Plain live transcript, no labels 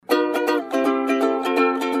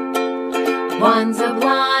One's a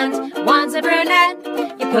blonde, one's a brunette.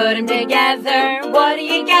 You put them together, what do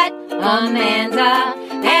you get? Amanda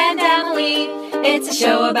and Emily. It's a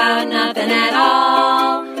show about nothing at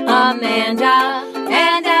all. Amanda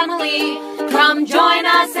and Emily. Come join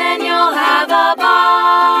us and you'll have a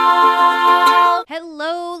ball.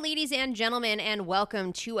 Hello, ladies and gentlemen, and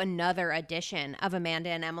welcome to another edition of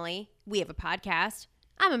Amanda and Emily. We have a podcast.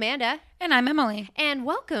 I'm Amanda. And I'm Emily. And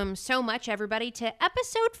welcome so much, everybody, to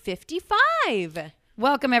episode 55.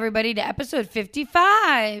 Welcome, everybody, to episode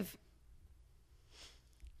 55.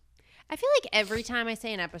 I feel like every time I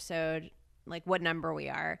say an episode, like what number we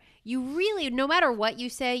are, you really, no matter what you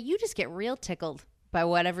say, you just get real tickled by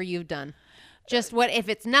whatever you've done. Just what if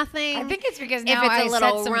it's nothing? I think it's because now I set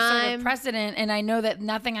some sort of precedent, and I know that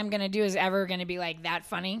nothing I'm going to do is ever going to be like that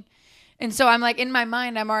funny. And so I'm like, in my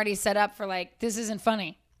mind, I'm already set up for like, this isn't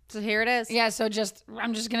funny. So here it is. Yeah, so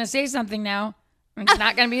I'm just going to say something now. It's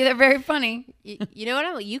not going to be that very funny. You know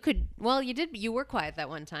what? You were quiet that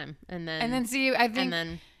one time. And then see, I think. And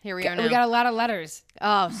then here we are now. We got a lot of letters.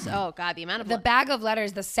 Oh God, the amount of. The bag of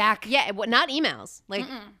letters, the sack. Yeah, not emails. Like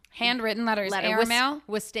handwritten letters. Airmail.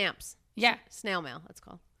 With stamps. Yeah. Snail mail, it's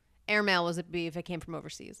called. Airmail was be if it came from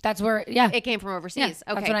overseas. That's where, yeah. It came from overseas.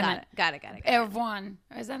 Yeah, okay, that's what I meant. Got it. Au revoir.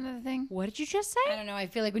 Is that another thing? What did you just say? I don't know. I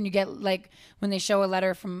feel like when you get, like, when they show a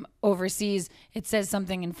letter from overseas, it says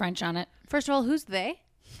something in French on it. First of all, who's they?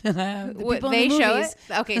 The people they in the show movies.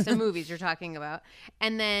 it? Okay, so movies you're talking about.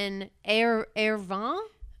 And then Au revoir?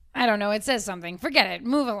 I don't know. It says something. Forget it.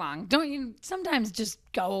 Move along. Don't you sometimes just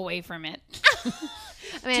go away from it?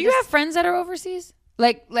 Do you have friends that are overseas?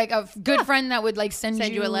 Like a good friend that would like send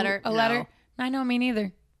you a letter? A letter? I know, me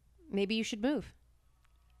neither. Maybe you should move.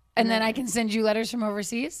 And then I can send you letters from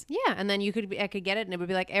overseas? Yeah, and then I could get it and it would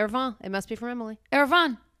be like, Au revoir. It must be from Emily. Au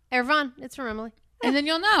revoir. Au revoir. It's from Emily. And then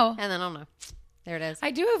you'll know. And then I'll know. There it is. I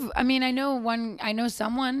know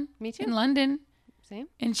someone. Me too. In London. Same.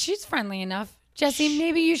 And she's friendly enough. Jesse,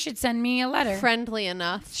 maybe you should send me a letter. Friendly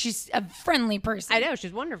enough. She's a friendly person. I know.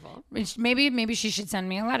 She's wonderful. Maybe she should send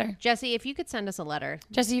me a letter. Jesse, if you could send us a letter.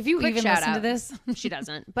 Jesse, if you quick even listen to this. She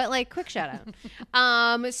doesn't. But like, quick shout out.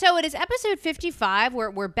 So it is episode 55.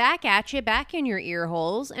 We're back at you, back in your ear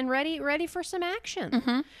holes and ready for some action.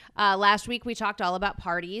 Mm-hmm. Last week we talked all about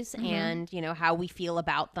parties and, how we feel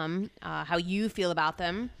about them, how you feel about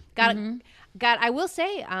them. I will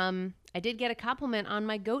say, I did get a compliment on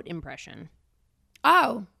my goat impression.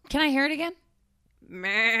 Oh, can I hear it again?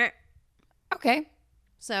 Meh. Okay.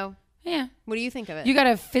 So, yeah. what do you think of it? You got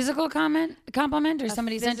a physical compliment or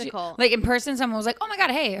somebody sent you? Like in person, someone was like, oh my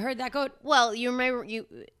God, hey, I heard that goat. Well, you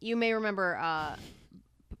may remember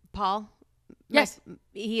Paul. Yes.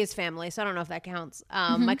 He is family, so I don't know if that counts.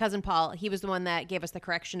 My cousin Paul, he was the one that gave us the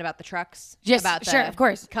correction about the trucks. Yes, about sure, of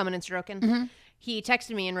course. Coming and stroking. He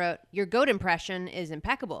texted me and wrote, your goat impression is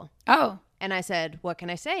impeccable. Oh. And I said, what can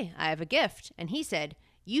I say? I have a gift. And he said,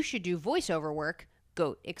 you should do voiceover work,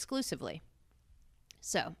 goat exclusively.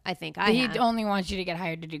 So I think He only wants you to get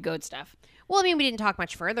hired to do goat stuff. Well, I mean, we didn't talk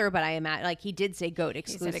much further, but I imagine, like, he did say goat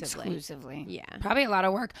exclusively. He said exclusively. Yeah. Probably a lot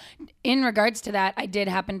of work. In regards to that, I did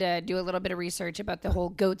happen to do a little bit of research about the whole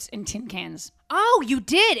goats in tin cans. Oh, you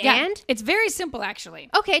did? Yeah. And? It's very simple, actually.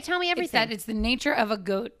 Okay, tell me everything. It's the nature of a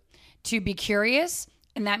goat to be curious.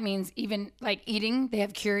 And that means even like eating, they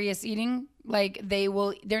have curious eating. Like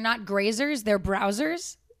they're not grazers, they're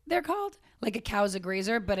browsers, they're called. Like a cow's a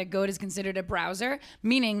grazer, but a goat is considered a browser,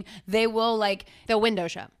 meaning they'll window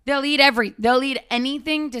shop. They'll eat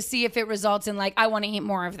anything to see if it results in like, I want to eat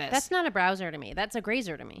more of this. That's not a browser to me. That's a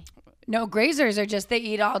grazer to me. No, grazers are just, they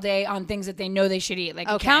eat all day on things that they know they should eat. Like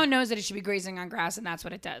a cow knows that it should be grazing on grass, and that's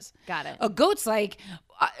what it does. Got it. A goat's like,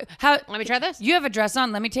 let me try this. You have a dress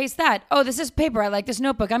on. Let me taste that. Oh, this is paper. I like this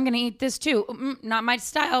notebook. I'm going to eat this too. Not my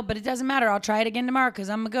style, but it doesn't matter. I'll try it again tomorrow because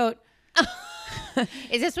I'm a goat.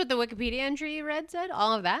 Is this what the Wikipedia entry you read said?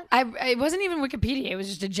 All of that? It wasn't even Wikipedia. It was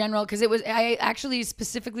just a general, because I actually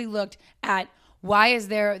specifically looked at why is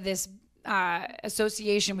there this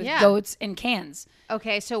association with goats and cans.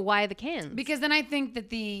 Okay, so why the cans? Because then I think that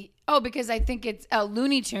because I think it's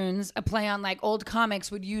Looney Tunes, a play on like old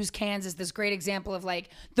comics, would use cans as this great example of like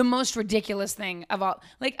the most ridiculous thing of all.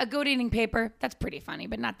 Like a goat eating paper, that's pretty funny,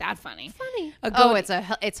 but not that funny. Funny.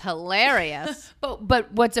 It's hilarious.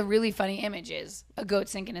 But what's a really funny image is a goat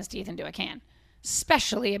sinking his teeth into a can,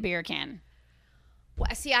 especially a beer can. Well,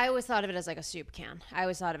 see, I always thought of it as like a soup can. I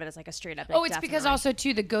always thought of it as like a straight up. Like, it's because also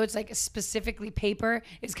too the goats, like specifically paper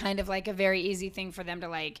is kind of like a very easy thing for them to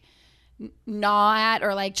like gnaw at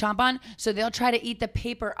or like chomp on. So they'll try to eat the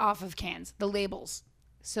paper off of cans, the labels.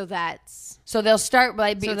 So that's So they'll start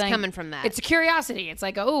by so being it's coming from that. It's a curiosity. It's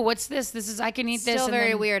like, oh, what's this? I can eat this. Still and very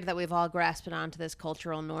then- weird that we've all grasped onto this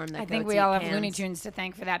cultural norm that I think goats we eat all have cans. Looney Tunes to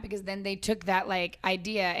thank for that, because then they took that like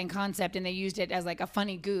idea and concept and they used it as like a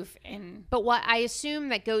funny goof. And But what I assume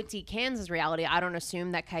that goats eat cans is reality. I don't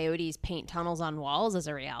assume that coyotes paint tunnels on walls is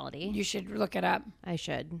a reality. you should look it up. I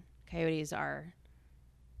should. Coyotes are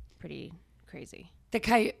pretty crazy. The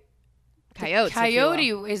coyote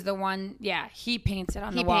is the one. Yeah, he paints it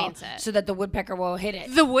on He the wall paints it. so that the woodpecker will hit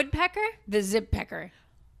it. The woodpecker? The zip pecker.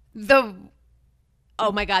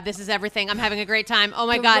 Oh my God, this is everything. I'm having a great time. Oh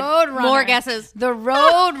my The God, roadrunner. more guesses. The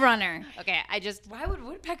road runner. Okay, I just Why would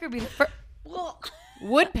woodpecker be the first?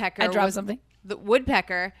 woodpecker. I dropped was something. The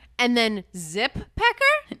woodpecker, and then zip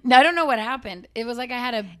pecker. No, I don't know what happened. It was like I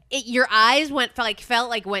had Your eyes went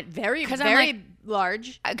went very 'Cause I'm very like-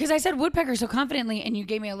 large. because I said woodpecker so confidently, and you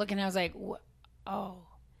gave me a look, and I was like, oh.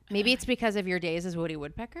 Maybe it's because of your days as Woody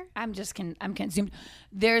Woodpecker. I'm consumed.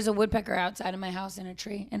 There's a woodpecker outside of my house in a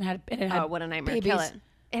tree, and it had Oh, what a nightmare! babies. Kill it.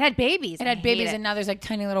 It had babies. It had babies, and now there's like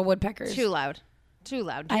tiny little woodpeckers. too loud. Too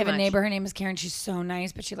loud. I have Too a much. neighbor. Her name is Karen. She's so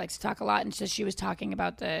nice, but she likes to talk a lot. And so she was talking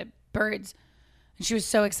about the birds, and she was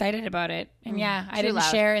so excited about it. And yeah, I Too didn't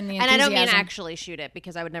loud. share in the And enthusiasm. I don't mean actually shoot it,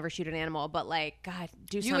 because I would never shoot an animal. But like, God,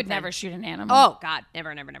 do something. You would never shoot an animal. Oh God,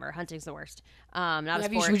 never, never, never. Hunting's the worst. Not a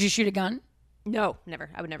sport. Would you shoot a gun? No,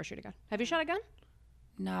 never. I would never shoot a gun. Have you shot a gun?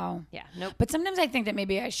 No. Yeah, nope. But sometimes I think that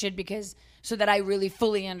maybe I should, because so that I really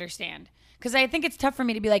fully understand. Because I think it's tough for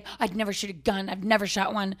me to be like, I'd never shoot a gun. I've never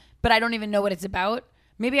shot one, but I don't even know what it's about.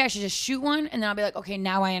 Maybe I should just shoot one, and then I'll be like, okay,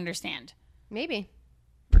 now I understand. Maybe.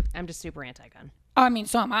 I'm just super anti-gun. Oh, I mean,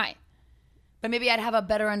 so am I. But maybe I'd have a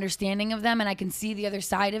better understanding of them, and I can see the other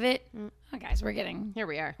side of it. Oh, guys, we're Here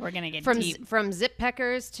we are. gonna get From deep. from zip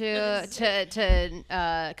peckers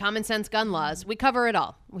to common sense gun laws. We cover it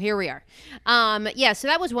all. Here we are. Yeah. So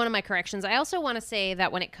that was one of my corrections. I also want to say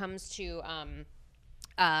that when it comes to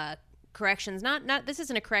corrections, not this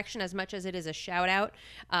isn't a correction as much as it is a shout out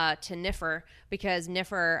to Niffer, because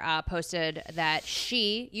Niffer posted that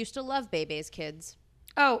she used to love Bebe's Kids.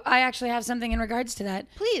 Oh, I actually have something in regards to that.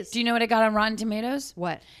 Please. Do you know what it got on Rotten Tomatoes?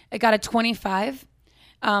 What? It got a 25.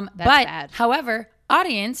 But, bad. however,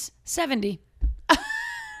 audience 70.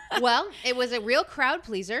 Well, it was a real crowd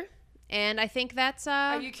pleaser, and I think that's.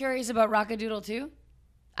 Are you curious about Rockadoodle 2?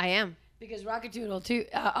 I am. Because Rockadoodle 2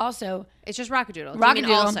 also It's just Rockadoodle. Do you mean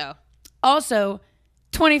Rockadoodle. also.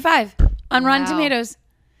 25 on Rotten Wow. Tomatoes.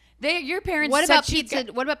 Your parents. What said about she pizza?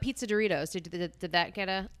 got- What about Pizza Doritos? Did that get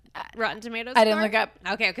a Rotten Tomatoes? I didn't score? look up.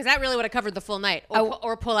 Okay, because that really would have covered the full night.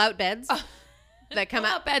 Or pull out beds that come out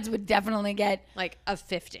Pull-out beds would definitely get. like a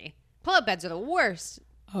 50. Pull out beds are the worst.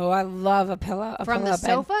 Oh, I love a pillow. From the pull-out bed.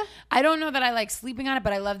 sofa? I don't know that I like sleeping on it,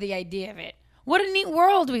 but I love the idea of it. What a neat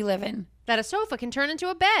world we live in. That a sofa can turn into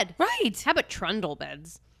a bed. Right. How about trundle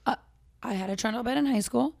beds? I had a trundle bed in high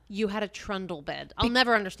school. You had a trundle bed. I'll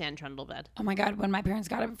never understand trundle bed. Oh my God, when my parents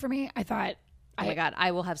got it for me, I thought, Oh my God,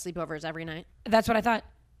 I will have sleepovers every night. that's what I thought.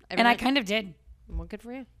 Every And I night. kind of did. Well, good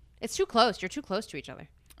for you. It's too close. You're too close to each other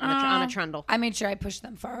on a trundle. I made sure I pushed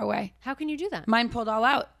them far away. How can you do that? Mine pulled all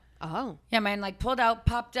out. Oh. Yeah, mine like pulled out,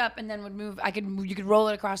 popped up, and then would move. You could roll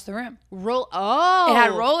it across the room. Oh. It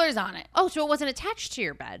had rollers on it. Oh, so it wasn't attached to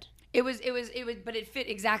your bed. It was, but it fit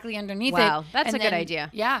exactly underneath it. Wow, that's And a good then- idea.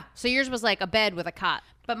 Yeah, So yours was like a bed with a cot.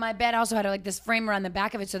 but my bed also had like this frame around the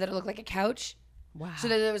back of it so that it looked like a couch. Wow. So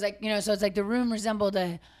that it was like, so it's like the room resembled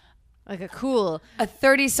a Like a cool.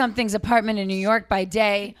 30-something's apartment in New York by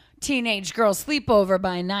day, teenage girl sleepover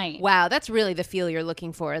by night. Wow, that's really the feel you're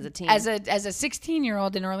looking for as a teen. As a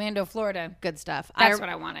 16-year-old in Orlando, Florida. Good stuff. That's what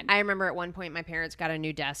I wanted. I remember at one point my parents got a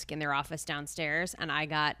new desk in their office downstairs, and I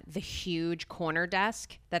got the huge corner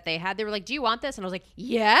desk that they had. They were like, "Do you want this?" And I was like,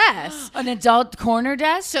 "Yes." An adult corner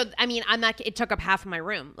desk? So I mean, I'm not. It took up half of my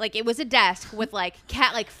room. Like it was a desk with like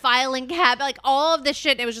filing cabinet, like all of this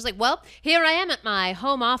shit. It was just like, well, here I am at my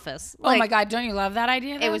home office. Oh Like, my God, don't you love that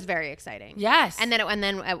idea? It though? was very exciting. Yes. And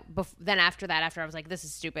then after that, after I was like, this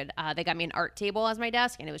is stupid. They got me an art table as my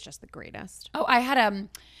desk, and it was just the greatest. Oh,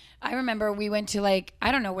 I remember we went to like,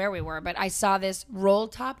 I don't know where we were, but I saw this roll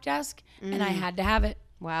top desk and I had to have it.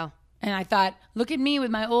 Wow. And I thought, look at me with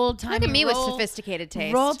my old time. Look at me with sophisticated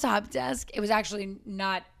taste. Roll top desk. It was actually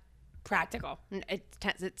not practical.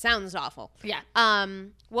 It sounds awful. Yeah.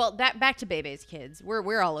 Well, back to Bebe's Kids.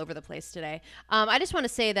 We're all over the place today. I just want to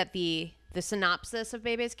say that the synopsis of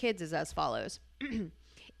Bebe's Kids is as follows.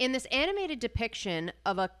 In this animated depiction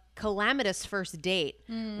of a calamitous first date,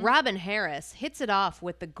 Robin Harris hits it off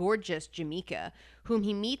with the gorgeous Jamaica, whom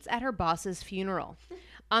he meets at her boss's funeral.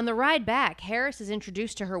 On the ride back, Harris is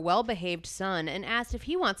introduced to her well-behaved son and asked if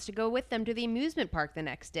he wants to go with them to the amusement park the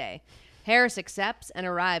next day. Harris accepts and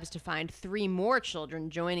arrives to find 3 more children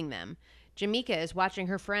joining them. Jamaica is watching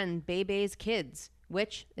her friend Bebe's kids,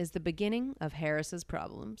 which is the beginning of Harris's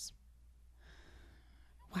problems.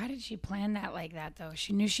 Why did she plan that like that, though?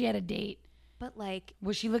 She knew she had a date. But, like,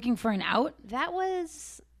 Was she looking for an out? that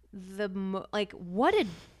was what did...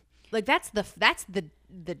 Like, that's the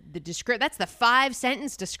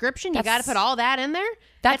 5-sentence description. You got to put all that in there.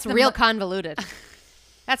 That's the real convoluted.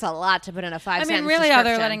 That's a lot to put in a 5-sentence I mean, really, all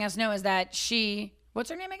they're letting us know is that what's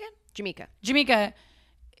her name again? Jamaica. Jamaica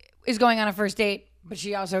is going on a first date, but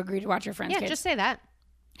she also agreed to watch her friend's Yeah, kids. just say that.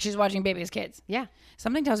 She's watching Baby's kids. Yeah.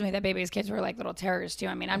 Something tells me that Baby's kids were like little terrorists too.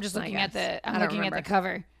 I mean, I'm just looking at guess. I'm I don't looking at the remember.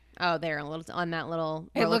 cover. Oh, they're on that little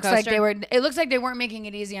It roller looks like coaster? It looks like they weren't making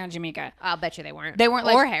it easy on Jamaica. I'll bet you they weren't. They weren't,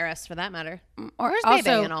 like- or Harris, for that matter. Or Where's also,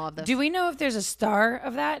 Bebe in all of this? do we know if there's a star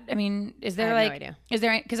of that? I mean, is there I have no like idea. is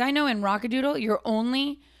there? Because I know in Rockadoodle, you're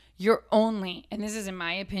only, and this is in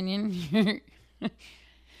my opinion,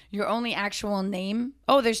 your only actual name.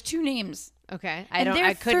 Oh, there's 2 names. Okay, And I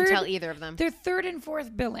they're couldn't third- tell either of them. They're 3rd and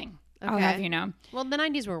 4th billing. I'll Okay. have you know. Well, the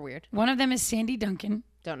 90s were weird. One of them is Sandy Duncan.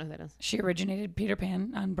 Don't know who that is. She originated Peter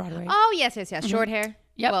Pan on Broadway. Oh, yes. Short hair. Mm-hmm.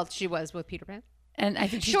 Yep. Well, she was with Peter Pan. And I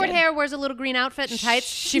think she's Short dead. hair, wears a little green outfit and tights.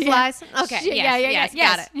 She Yeah. flies. Okay. Yes,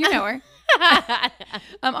 Got it. You know her.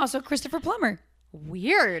 Also, Christopher Plummer.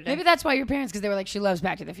 Weird. Maybe that's why your parents, because they were like, she loves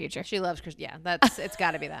Back to the Future. She loves Chris. Yeah, it's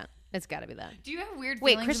got to be that. It's got to be that. Do you have weird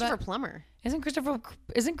Wait, feelings Christopher about- Plummer. Isn't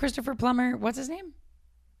Christopher Plummer, what's his name?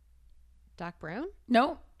 Doc Brown?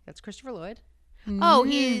 No. That's Christopher Lloyd. Oh,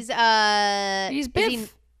 he's He's is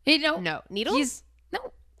Biff. No, Needles? No.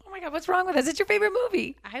 Oh my God, what's wrong with us? It's your favorite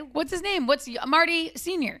movie. What's his name? What's Marty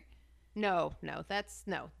Sr.? No, that's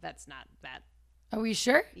not that. Are we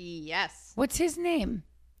sure? Yes. What's his name?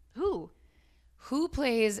 Who? Who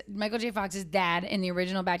plays Michael J. Fox's dad in the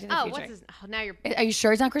original Back to the Oh, Future? what's his? Oh, now you're Are you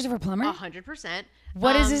sure it's not Christopher Plummer? 100%.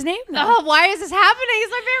 What is his name, though? Oh, why is this happening? He's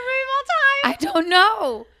my favorite movie of all time. I don't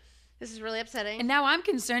know. This is really upsetting. And now I'm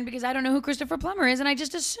concerned because I don't know who Christopher Plummer is, and I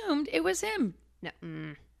just assumed it was him. No.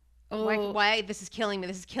 Oh. Why? This is killing me.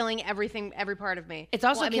 This is killing everything, every part of me. It's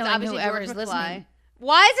also Well, I mean, killing obviously whoever's George listening. McFly.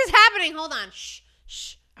 Why is this happening? Hold on. Shh.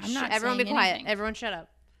 I'm not Everyone be saying quiet. anything. Everyone shut up.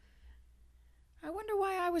 I wonder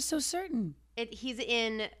why I was so certain. He's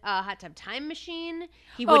in Hot Tub Time Machine.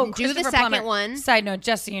 He wouldn't do the Christopher second Plummer. one. Side note,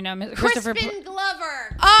 just so you know, Christopher Crispin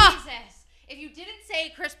Glover. Ah! Jesus. If you didn't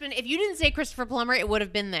say Christopher Plummer, it would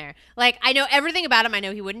have been there. Like, I know everything about him. I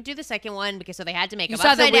know he wouldn't do the second one because so they had to make You him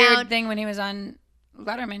saw the upside weird down. thing when he was on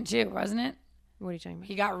Letterman too, wasn't it? What are you talking about?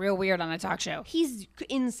 He got real weird on a talk show. He's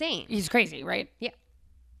insane. He's crazy, right? Yeah.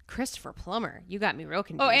 Christopher Plummer. You got me real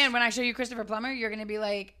confused. Oh, and when I show you Christopher Plummer, you're gonna be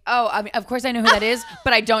like, "Oh, I mean, of course I know who that is,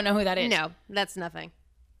 but I don't know who that is." No, that's nothing.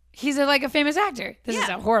 He's like a famous actor. This is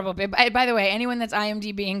Yeah. a horrible bit. By the way, anyone that's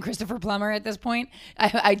IMDbing Christopher Plummer at this point,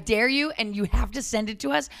 I dare you, and you have to send it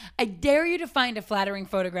to us. I dare you to find a flattering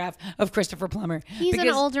photograph of Christopher Plummer. He's an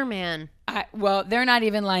older man. Well, they're not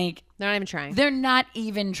even like, They're not even trying. they're not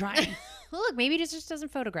even trying. Well, look, maybe he just doesn't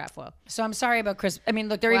photograph well. So I'm sorry about Chris. I mean,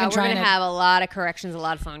 look, they're Well, even we're trying gonna to have a lot of corrections, a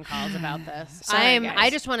lot of phone calls about this. Sorry, guys. I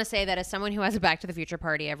just want to say that as someone who has a Back to the Future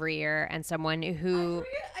party every year, and someone who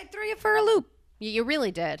I threw you for a loop. you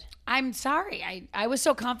really did. I'm sorry. I was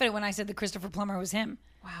so confident when I said that Christopher Plummer was him.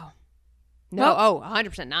 Wow. No, Well-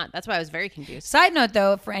 100% not. That's why I was very confused. Side note,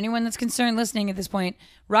 though, for anyone that's concerned listening at this point,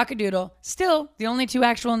 Rockadoodle, still the only 2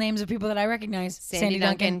 actual names of people that I recognize: Sandy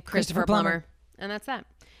Duncan, Christopher Plummer, and that's that.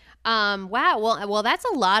 Wow. Well, that's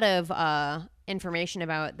a lot of information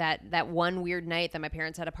about that one weird night that my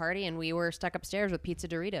parents had a party and we were stuck upstairs with pizza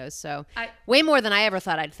Doritos. So way more than I ever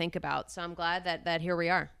thought I'd think about. So I'm glad that here we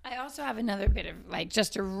are. I also have another bit of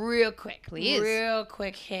just a real quick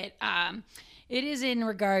hit. It is in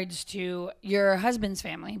regards to your husband's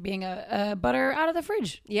family being a butter out of the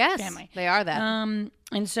fridge family. They are that.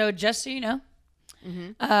 And so just so you know,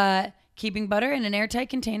 keeping butter in an airtight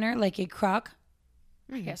container like a crock,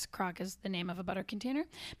 I guess crock is the name of a butter container,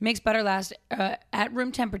 makes butter last at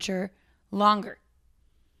room temperature longer,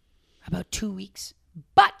 about 2 weeks.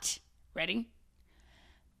 But, ready?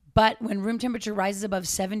 But when room temperature rises above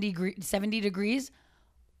 70 degrees,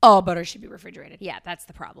 all butter should be refrigerated. Yeah, that's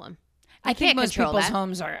the problem. I think can't most control people's that.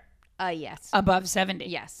 homes are Yes. above 70.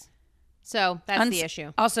 Yes. So that's the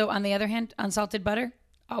issue. Also, on the other hand, unsalted butter,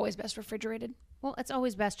 always best refrigerated. Well, it's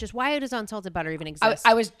always best. Just why does unsalted butter even exist?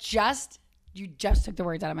 You just took the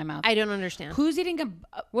words out of my mouth. I don't understand. Who's eating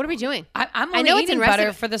What are we doing? I'm only I know it's eating in butter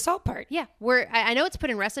recipe- for the salt part. Yeah, I know it's put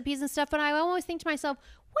in recipes and stuff, but I always think to myself,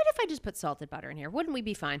 what if I just put salted butter in here? Wouldn't we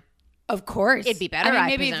be fine? Of course. It'd be better, I mean, I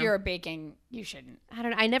maybe if presume. you're baking, you shouldn't. I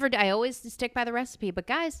don't know. I never. I always stick by the recipe. But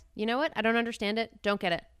guys, you know what? I don't understand it. Don't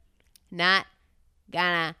get it. Not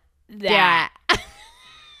gonna that.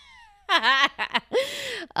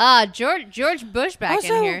 George Bush back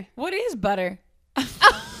Also, in here. what is butter?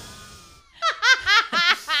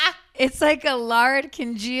 It's like a lard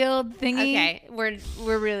congealed thingy. Okay,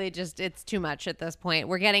 we're really just, it's too much at this point.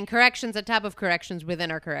 We're getting corrections on top of corrections within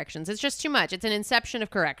our corrections. It's just too much. It's an inception of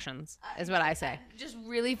corrections, is what I say. Just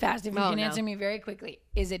really fast, if you Oh, can no. answer me very quickly.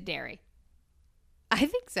 Is it dairy? I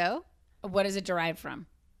think so. What is it derived from?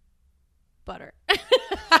 Butter.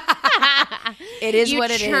 It is You what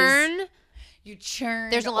it is. churn. You churn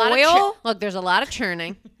There's a lot oil. of look. There's a lot of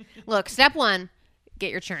churning. Look, step 1, get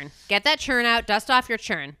your churn. Get that churn out. Dust off your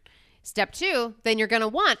churn. Step 2, then you're gonna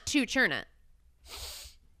want to churn it.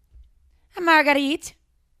 Marguerite,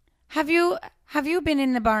 have you been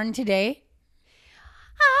in the barn today?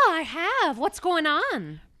 Oh, I have. What's going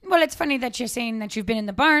on? Well, it's funny that you're saying that you've been in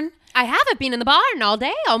the barn. I haven't been in the barn all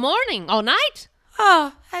day, all morning, all night.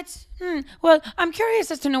 Oh, that's well. I'm curious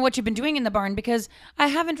as to know what you've been doing in the barn because I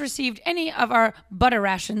haven't received any of our butter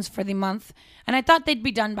rations for the month, and I thought they'd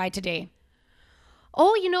be done by today.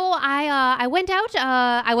 Oh, you know, I went out.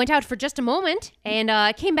 I went out for just a moment, and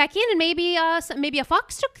came back in, and maybe a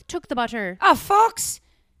fox took the butter. A fox?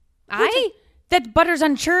 I That butter's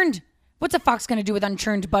unchurned. What's a fox going to do with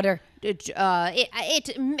unchurned butter?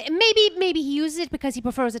 maybe he uses it because he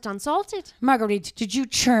prefers it unsalted. Marguerite, did you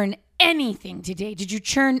churn anything today? Did you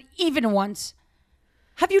churn even once?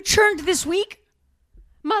 Have you churned this week?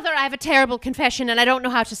 Mother, I have a terrible confession, and I don't know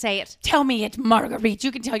how to say it. Tell me it, Marguerite.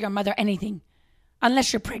 You can tell your mother anything.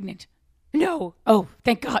 Unless you're pregnant. No, Oh,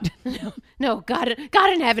 thank God. no, God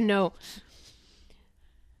in heaven, no.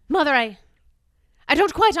 Mother, I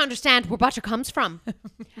don't quite understand where butter comes from.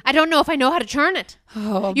 I don't know if I know how to churn it.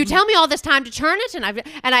 Oh, You tell me all this time to churn it, and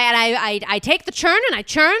I take the churn and I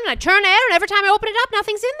churn air, and every time I open it up,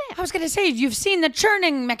 nothing's in there. I was going to say, you've seen the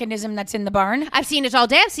churning mechanism that's in the barn. I've seen it all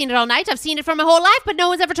day. I've seen it all night. I've seen it for my whole life, but no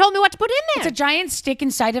one's ever told me what to put in It's there. a giant stick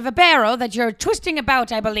inside of a barrel that you're twisting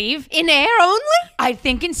about, I believe. In air only? I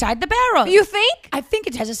think inside the barrel. You think? I think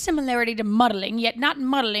it has a similarity to muddling, yet not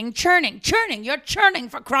muddling, churning. Churning. You're churning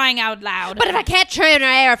for crying out loud. But if I can't churn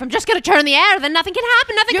air, if I'm just going to churn the air, then nothing can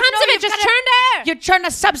happen. Nothing You comes know of it. you've Just gotta- churned air. You churn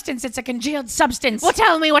a substance. It's a congealed substance. Well,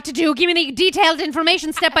 tell me what to do. Give me the detailed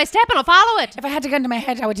information step by step, and I'll follow it. If I had a gun to my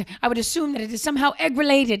head, I would assume that it is somehow egg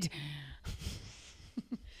related.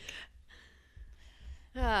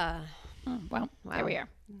 Ah, Well, there we are.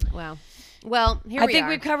 wow. Well, here I we think are.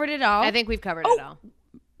 we've covered it all. I think we've covered it all.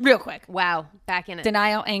 Real quick. Wow, back in it.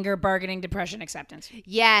 Denial, anger, bargaining, depression, acceptance.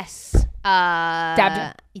 Yes.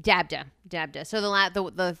 Dabda. So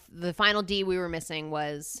the final D we were missing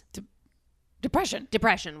was Depression.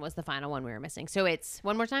 depression was the final one we were missing. So it's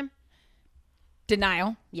one more time.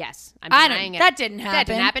 Denial. Yes, I'm I denying don't. it. That didn't happen. That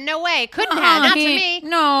didn't happen. No way. Couldn't have. Not to me.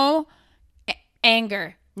 No.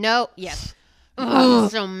 Anger. No. Yes. Oh, I'm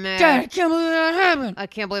so mad. God, I can't believe that happened. I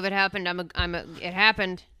can't believe it happened. It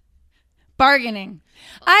happened. Bargaining.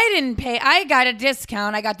 I didn't pay. I got a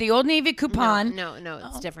discount. I got the Old Navy coupon. No,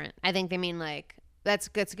 it's different. I think they mean like that's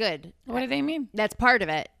good. What do they mean? That's part of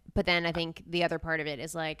it. But then I think the other part of it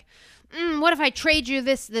is like, what if I trade you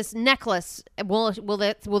this necklace? Will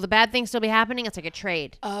the bad thing still be happening? It's like a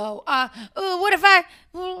trade. Oh, what if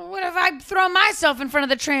I throw myself in front of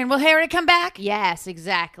the train? Will Harry come back? Yes,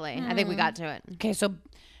 exactly. I think we got to it. Okay, so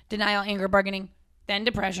denial, anger, bargaining, then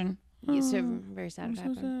depression. So very sad it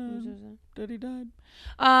happened. That he died.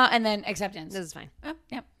 And then acceptance. This is fine. Oh,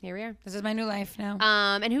 yeah. Here we are. This is my new life now.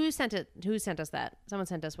 And who sent it? Who sent us that? Someone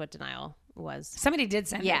sent us what denial was. Somebody did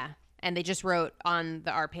send it. Yeah, and they just wrote on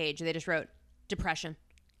our page. They just wrote depression.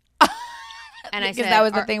 And I Because said, that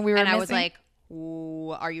was the thing we were and I was missing? like,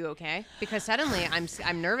 "Ooh, are you okay?" Because suddenly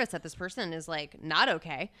I'm nervous that this person is like not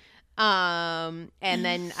okay. And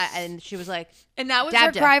then and she was like, And that was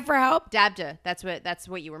her Dabda. cry for help? "Dabda, that's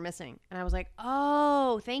what you were missing." And I was like,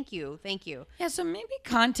 "Oh, thank you." Yeah, so maybe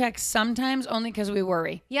context sometimes only because we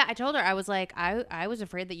worry. Yeah, I told her I was like, I was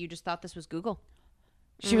afraid that you just thought this was Google.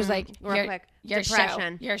 She was like, Real quick, your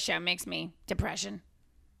depression. Your show makes me depression.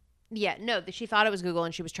 Yeah, no, she thought it was Google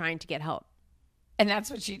and she was trying to get help. And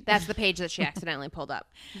that's what she... That's the page that she accidentally pulled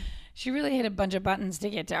up. She really hit a bunch of buttons to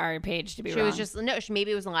get to our page, to be She wrong. was just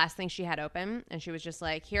maybe it was the last thing she had open, and she was just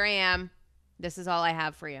like, "Here I am. This is all I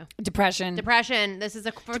have for you." Depression. Depression. This is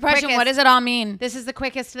the Depression, quickest, what does it all mean? This is the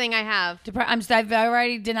quickest thing I have. I've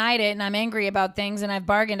already denied it, and I'm angry about things, and I've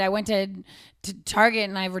bargained. I went to Target,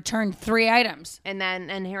 and I returned 3 items. And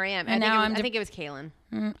here I am. And now I think it was Kaylin.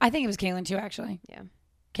 I think it was Kaylin, too, actually. Yeah.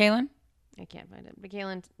 Kaylin? I can't find it. But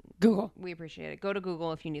Kaylin, Google. we appreciate it. Go to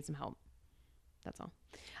Google if you need some help. That's all.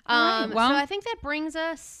 All right, well- So I think that brings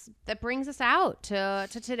us out to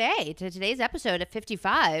today's episode at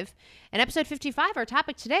 55. And episode 55, our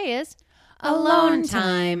topic today is alone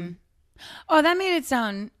time. Oh, that made it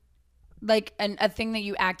sound like a thing that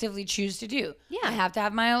you actively choose to do. Yeah. I have to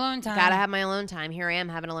have my alone time. Gotta have my alone time. Here I am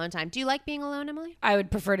having alone time. Do you like being alone, Emily? I would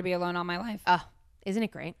prefer to be alone all my life. Oh, isn't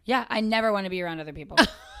it great? Yeah, I never want to be around other people.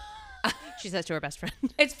 She says to her best friend.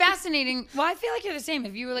 It's fascinating. Well, I feel like you're the same.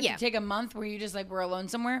 If you were like Yeah. to take a month where you just like were alone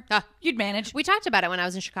somewhere, Ah. you'd manage. We talked about it when I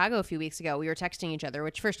was in Chicago a few weeks ago. We were texting each other,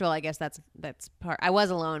 which first of all, I guess that's part. I was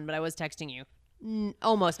alone, but I was texting you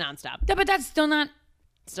almost nonstop. Yeah, but that's still not.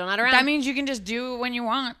 Still not around. That means you can just do when you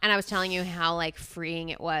want. And I was telling you how like freeing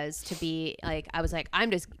it was to be like, I was like,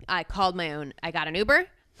 I called my own, I got an Uber.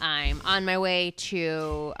 I'm on my way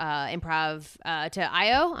to improv to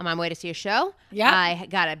IO. I'm on my way to see a show. Yeah. I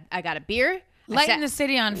got a beer. Lighting the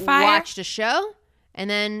city on fire. Watched a show. And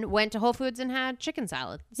then went to Whole Foods and had chicken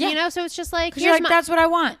salad. So, Yeah. you know, so it's just like, You're like, that's what I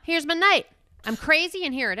want. here's my night. I'm crazy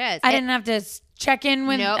and here it is. I didn't have to check in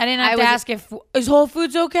when Nope. I didn't I have to was- ask if is Whole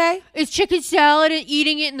Foods okay. Is chicken salad and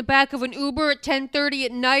eating it in the back of an Uber at 10:30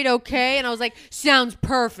 at night okay? And I was like, sounds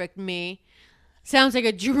perfect, me. Sounds like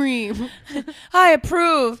a dream. I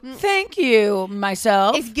approve. Thank you,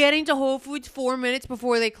 myself. Is getting to Whole Foods 4 minutes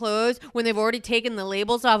before they close when they've already taken the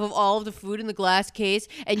labels off of all of the food in the glass case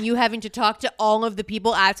and you having to talk to all of the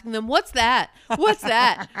people asking them, what's that? What's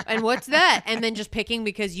that? And what's that? And then just picking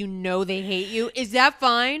because you know they hate you. Is that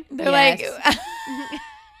fine? They're Yes. like,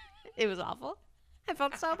 It was awful. I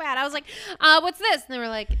felt so bad. I was like, what's this? And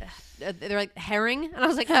they're like, herring? And I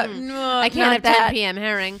was like, No, I can't not have 10 that. p.m.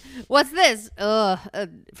 herring. What's this?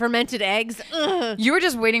 Fermented eggs. Ugh. you were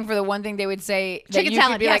just waiting for the one thing they would say. That Chicken you could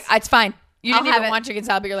salad, be yes. like, it's fine. You I'll didn't have even it. want chicken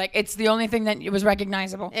salad, but you're like, it's the only thing that was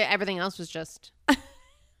recognizable. Everything else was just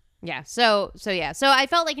yeah. So yeah. So I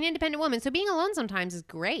felt like an independent woman. So being alone sometimes is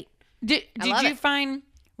great. Did love you it. find,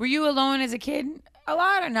 were you alone as a kid a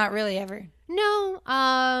lot or not really ever? No,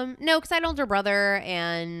 because I had an older brother,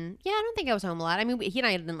 and yeah, I don't think I was home a lot. I mean, he and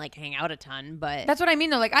I didn't like hang out a ton, but That's what I mean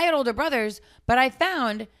though. Like I had older brothers, but I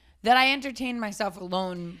found that I entertained myself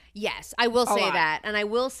alone. yes, I will say lot. that. And I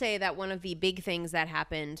will say that one of the big things that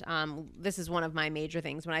happened, this is one of my major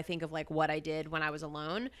things when I think of like what I did when I was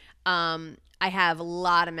alone. I have a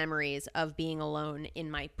lot of memories of being alone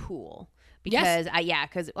in my pool. Because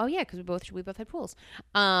because we both had pools.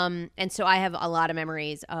 And so I have a lot of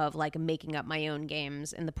memories of like making up my own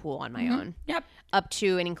games in the pool on my own. Yep. Up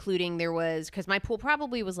to and including there was, because my pool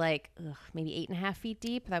probably was like maybe 8.5 feet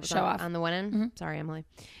deep. That was Show on, off. on the one end. Sorry, Emily.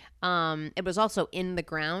 It was also in the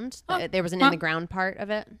ground. Oh. There was an in the ground part of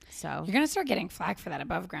it. So You're gonna start getting flack for that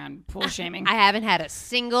above ground pool shaming. I haven't had a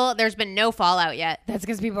single. There's been no fallout yet. That's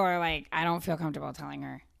because people are like, I don't feel comfortable telling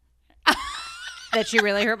her. That she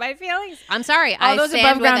really hurt my feelings. I'm sorry. All I those stand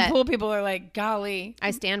above with ground it. pool people are like, golly.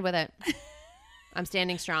 I stand with it. I'm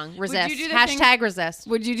standing strong. Resist. you do the Hashtag resist.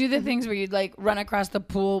 Would you do the things where you'd like run across the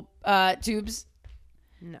pool tubes?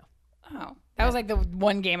 No. Oh, that was like the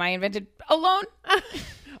one game I invented alone.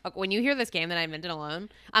 Okay, when you hear this game that I invented alone,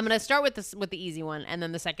 I'm gonna start with the easy one, and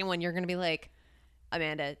then the second one you're gonna be like,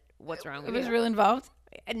 Amanda, what's wrong It with was you? real involved.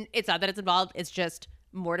 And it's not that it's involved; it's just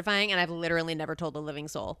mortifying, and I've literally never told a living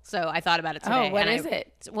soul. So I thought about it today. Oh, what and is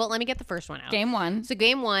it? Well, let me get the first one out. Game one. So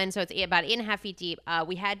game one, so it's about 8.5 feet deep.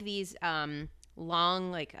 We had these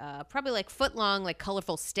long, like probably like foot long, like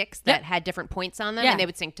colorful sticks that had different points on them, Yeah. and they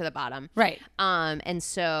would sink to the bottom. Right. And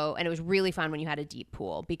it was really fun when you had a deep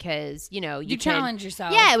pool because you You challenge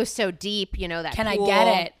yourself. Yeah, it was so deep. You know that. Can I pool,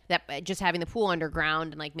 get it? That just having the pool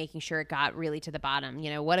underground and like making sure it got really to the bottom. You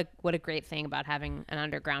know what a great thing about having an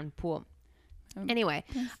underground pool. Anyway,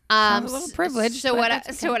 sounds a little privileged, So but what? that's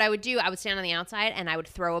okay. So what I would do, I would stand on the outside and I would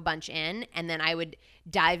throw a bunch in, and then I would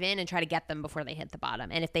dive in and try to get them before they hit the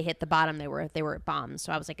bottom. And if they hit the bottom, they were bombs.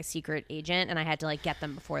 So I was like a secret agent, and I had to like get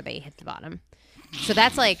them before they hit the bottom. So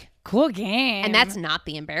that's like, Cool game. and that's not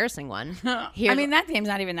the embarrassing one. I mean, that game's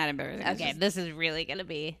not even that embarrassing. It's Okay, this is really gonna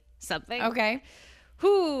be something. just- okay.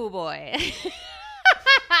 Whoo boy.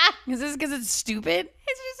 Is this because it's stupid?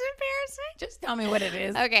 It's just embarrassing. Just tell me what it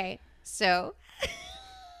is. Okay, so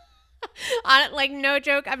on like no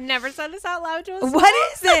joke, I've never said this out loud to a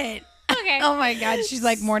What is it? Okay. Oh my God, she's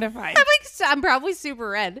like mortified. I'm probably super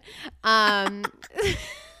red.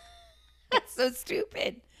 That's so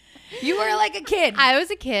stupid. You were like a kid. I was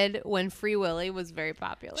a kid when Free Willy was very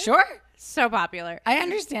popular. Sure. So popular. I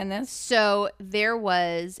understand this. So there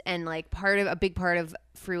was, and like a big part of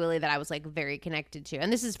Free Willy that I was like very connected to.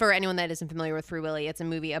 And this is for anyone that isn't familiar with Free Willy. It's a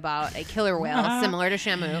movie about a killer whale similar to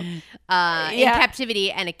Shamu in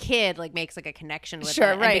captivity, and a kid like makes like a connection with it.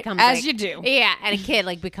 And Right. becomes, As like, you do. Yeah, and a kid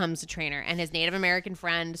like becomes a trainer, and his Native American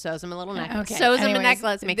friend sews him a little necklace. Okay. Sews him a Anyways,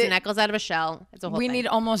 necklace, makes a necklace out of a shell. It's a whole We thing. need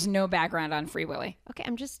almost no background on Free Willy. Okay,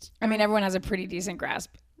 I mean, everyone has a pretty decent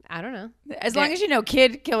grasp. I don't know. As long as you know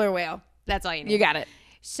kid, killer whale. That's all you need. You got it.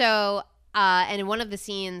 So, and in one of the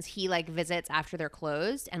scenes, he like visits after they're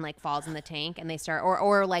closed and like falls in the tank, and they start,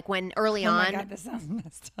 or like when early Oh on, my God, this sounds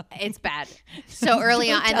messed up. it's bad. So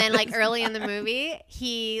early on, and then like early in the movie,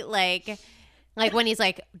 he like when he's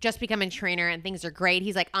like just becoming a trainer and things are great,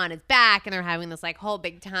 he's like on his back, and they're having this like whole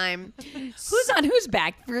big time. Who's on whose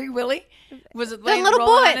back? Free Willy? Was it The like little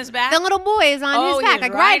rolling boy, on his back? the little boy is on Oh, his he back, was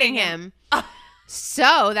like riding riding him.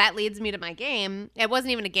 So that leads me to my game. It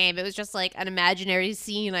wasn't even a game. It was just like an imaginary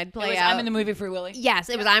scene I'd play out. I'm in the movie Free Willy. Yes,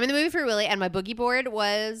 it was. I'm in the movie Free Willy, and my boogie board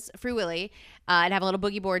was Free Willy. I'd have a little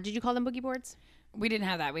boogie board. Did you call them boogie boards? We didn't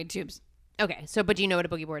have that. We had tubes. Okay, so but do you know what a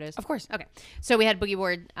boogie board is? Of course. Okay, so we had boogie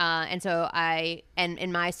board, and so and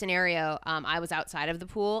in my scenario, I was outside of the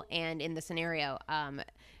pool, and in the scenario,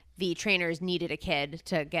 the trainers needed a kid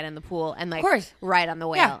to get in the pool and like ride on the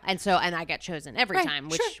whale, Yeah. and I got chosen every Right, time,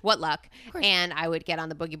 which sure. what luck, and I would get on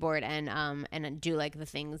the boogie board and do like the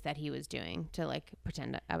things that he was doing to like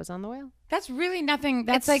pretend I was on the whale. That's really nothing.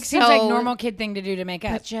 That's It's like seems like so- normal kid thing to do to make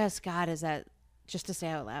up. But just God, is that just to say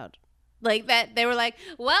out loud? Like that, they were like,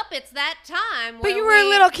 "Well, it's that time." But where you were a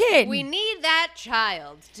little kid. We need that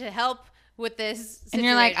child to help with this situation. And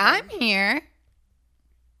you're like, I'm here.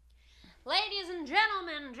 Ladies and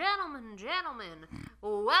gentlemen,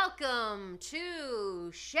 welcome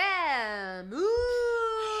to Shamu.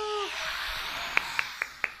 Oh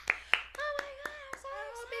my God, I'm so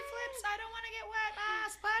excited. I don't want to get wet.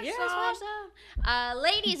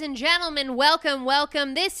 Ladies and gentlemen,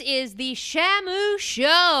 welcome. This is the Shamu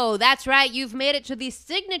Show. That's right. You've made it to the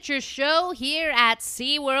signature show here at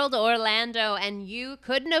SeaWorld Orlando, and you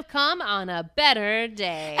couldn't have come on a better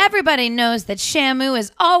day. Everybody knows that Shamu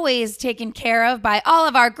is always taken care of by all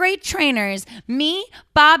of our great trainers, me,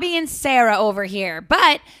 Bobby, and Sarah over here.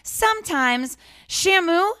 But sometimes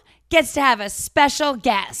Shamu gets to have a special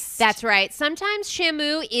guest. That's right. Sometimes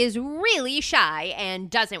Shamu is really shy and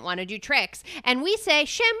doesn't want to do tricks. And we say,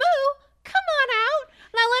 Shamu, come on out.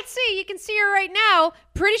 Now let's see. You can see her right now.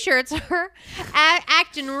 Pretty sure it's her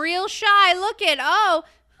acting real shy. Look at,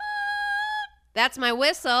 that's my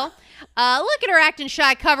whistle. Look at her acting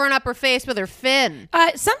shy, covering up her face with her fin.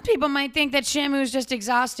 Some people might think that Shamu's just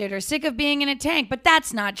exhausted or sick of being in a tank, but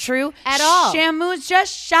that's not true At all. Shamu's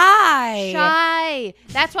just shy. Shy.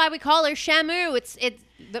 That's why we call her Shamu. It's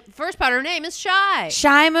the first part of her name is Shy.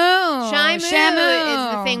 Shy-moo. Shamu Shamu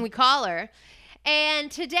is the thing we call her. And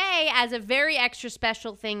today, as a very extra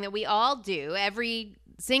special thing that we all do every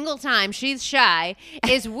single time she's shy,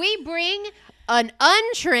 is we bring an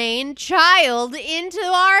untrained child into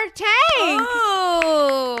our tank.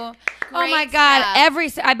 Oh my Great God!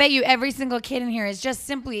 stuff. I bet you every single kid in here is just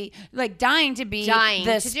simply like dying to be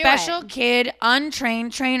the to do special it. kid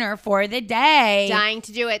untrained trainer for the day. Dying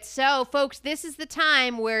to do it. So, folks, this is the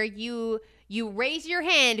time where you raise your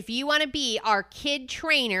hand if you want to be our kid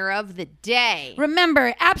trainer of the day.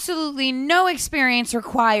 Remember, absolutely no experience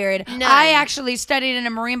required. None. I actually studied in a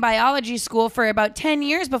marine biology school for about 10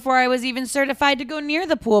 years before I was even certified to go near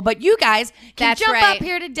the pool. But you guys can That's jump right. up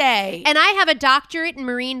here today. And I have a doctorate in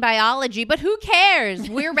marine biology, but who cares?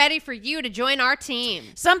 We're ready for you to join our team.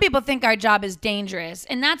 Some people think our job is dangerous,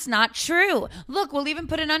 and that's not true. Look, we'll even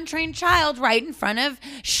put an untrained child right in front of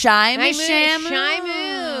Shamu.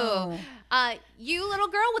 Shamu. You little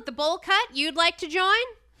girl with the bowl cut, you'd like to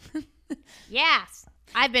join? Yes.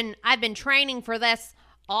 I've been training for this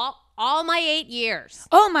all my 8 years.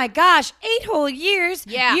 Oh my gosh, 8 whole years?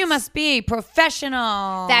 Yes. You must be a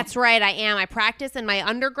professional. That's right, I am. I practice in my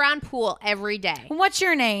underground pool every day. What's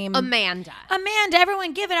your name? Amanda. Amanda,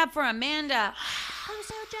 everyone give it up for Amanda. I'm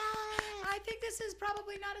so jealous. I think this is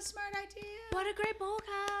probably not a smart idea. What a great bowl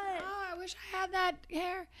cut. Oh, I wish I had that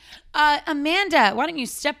hair. Amanda, why don't you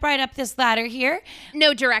step right up this ladder here?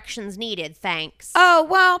 No directions needed, thanks. Oh,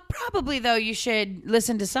 well, probably, though, you should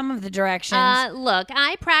listen to some of the directions. Look,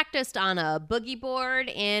 I practiced on a boogie board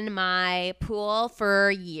in my pool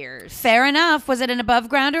for years. Fair enough. Was it an above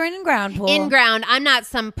ground or an in-ground pool? In ground. I'm not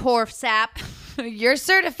some poor sap. You're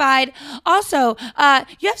certified. Also,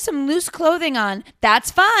 you have some loose clothing on. That's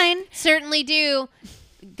fine. Certainly do.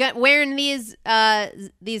 wearing these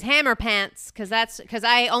hammer pants because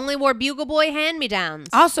I only wore Bugle Boy hand-me-downs.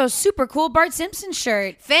 Also, super cool Bart Simpson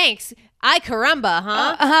shirt. Thanks. Ay caramba,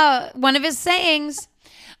 huh? One of his sayings.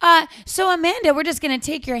 So Amanda, we're just going to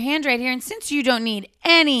take your hand right here. And since you don't need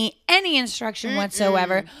any instruction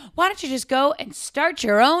whatsoever, why don't you just go and start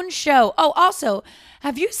your own show? Oh, also,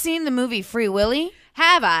 have you seen the movie Free Willy?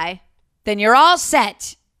 Have I? Then you're all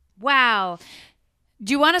set. Wow.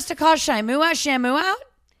 Do you want us to call Shamu out?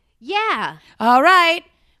 Yeah. All right.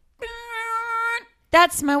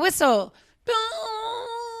 That's my whistle.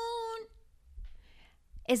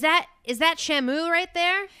 Is that Shamu right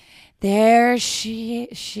there? There she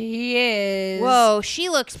is. Whoa, she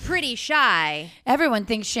looks pretty shy. Everyone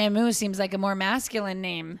thinks Shamu seems like a more masculine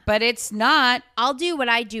name, but it's not. I'll do what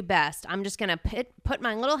I do best. I'm just going to put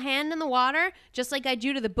my little hand in the water, just like I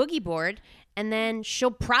do to the boogie board, and then she'll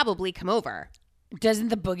probably come over. Doesn't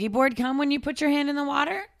the boogie board come when you put your hand in the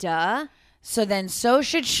water? Duh. So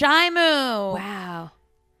should Shamu. Wow.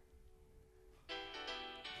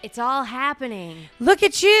 It's all happening. Look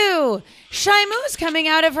at you. Shamu's coming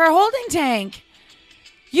out of her holding tank.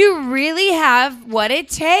 You really have what it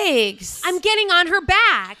takes. I'm getting on her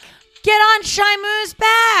back. Get on Shamu's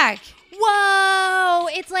back. Whoa,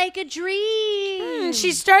 it's like a dream.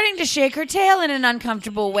 She's starting to shake her tail in an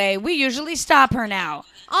uncomfortable way. We usually stop her now.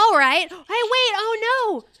 All right. Hey, wait.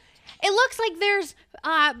 Oh, no. It looks like there's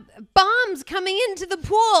bombs coming into the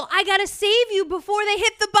pool. I got to save you before they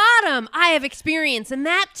hit the bottom. I have experience in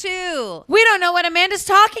that, too. We don't know what Amanda's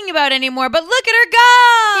talking about anymore, but look at her go!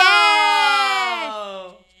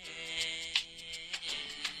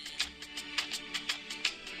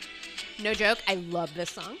 Yay! No joke. I love this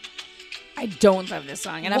song. I don't love this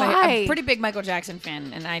song. And I'm Why? a pretty big Michael Jackson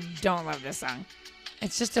fan, and I don't love this song.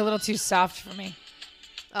 It's just a little too soft for me.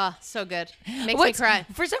 Oh, so good. Makes me cry.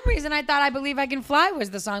 For some reason, I thought I Believe I Can Fly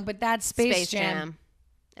was the song, but that's Space Jam.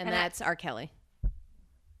 And that's R. Kelly.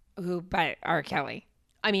 Who by R. Kelly?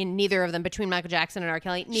 I mean, neither of them, between Michael Jackson and R.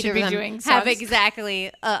 Kelly, neither Should be of them doing have songs exactly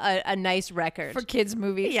a nice record. for kids'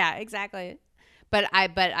 movies. Yeah, exactly. But I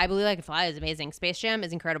Believe I Can Fly is amazing. Space Jam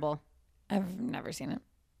is incredible. I've never seen it.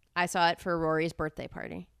 I saw it for Rory's birthday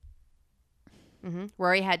party.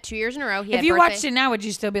 Rory had 2 years in a row. If you watched it now, would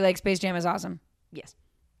you still be like, Space Jam is awesome? Yes.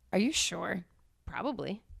 Are you sure?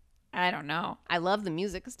 Probably. I don't know. I love the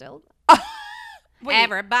music still. Wait.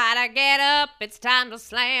 Everybody get up. It's time to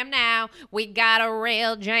slam now. We got a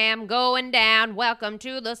real jam going down. Welcome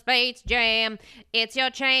to the Space Jam. It's your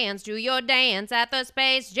chance. Do your dance at the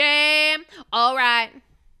Space Jam. All right.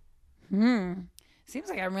 Seems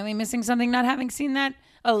like I'm really missing something not having seen that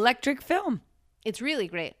electric film. It's really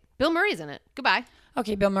great. Bill Murray's in it. Goodbye.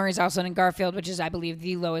 Okay, Bill Murray's also in Garfield, which is, I believe,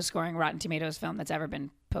 the lowest scoring Rotten Tomatoes film that's ever been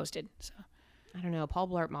posted. So, I don't know. Paul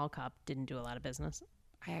Blart Mall Cop didn't do a lot of business.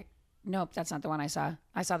 Nope, that's not the one I saw.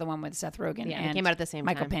 I saw the one with Seth Rogen Yeah, and they came out at the same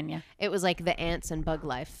Michael time. Pena. It was like the Ants and Bug's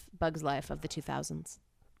Life of the 2000s.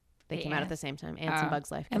 They came out at the same time. Ants and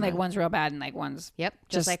Bug's Life. And came like out. one's real bad and like one's Yep.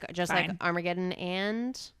 Just like fine. Armageddon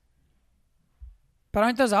and But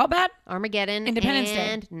aren't those all bad? Armageddon. Independence Day.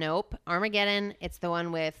 and Nope. Armageddon. It's the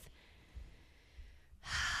one with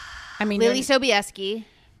I mean, Lily Sobieski.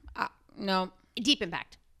 no, Deep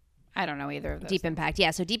Impact. I don't know either of those. Deep Impact. Yeah.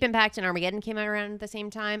 So Deep Impact and Armageddon came out around at the same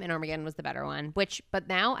time, and Armageddon was the better one. But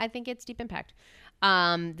now I think it's Deep Impact.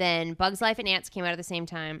 Then Bug's Life and Ants came out at the same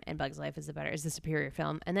time, and Bug's Life is the superior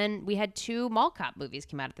film. And then we had 2 Mall Cop movies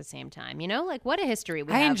come out at the same time. You know, like what a history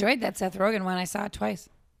we I have. enjoyed that Seth Rogen one. I saw it twice.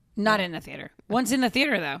 Not in the theater. Once in the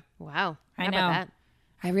theater though. Wow. I How know. about that?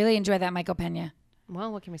 I really enjoyed that Michael Pena.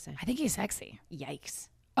 Well, what can we say? I think he's sexy. Yikes.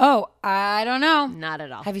 Oh, I don't know. Not at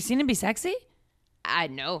all. Have you seen him be sexy? I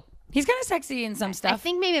know. He's kind of sexy in some I stuff.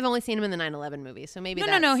 think maybe I've only seen him in the 9/11 movie, so maybe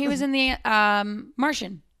No. He was in the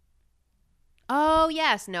Martian. Oh,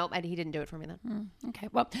 yes. Nope. He didn't do it for me then. Okay.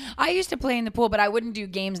 Well, I used to play in the pool, but I wouldn't do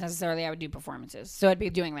games necessarily. I would do performances. So I'd be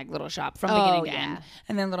doing like Little Shop from beginning to end,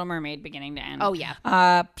 and then Little Mermaid beginning to end. Oh,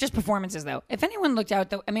 yeah. Just performances though. If anyone looked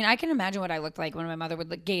out I mean, I can imagine what I looked like when my mother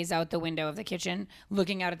would gaze out the window of the kitchen,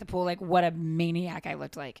 looking out at the pool, like what a maniac I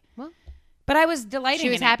looked like. Well, but I was delighting. she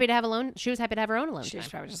was in it. happy to have alone. She was happy to have her own alone She was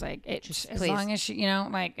time. probably just like, as please. long as she,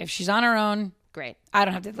 like if she's on her own, Great. I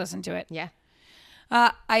don't have to listen to it. Yeah.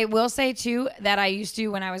 I will say too that I used to,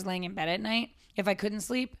 when I was laying in bed at night, if I couldn't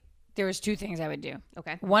sleep, there was 2 things I would do.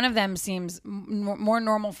 Okay. One of them seems more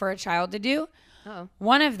normal for a child to do. Oh.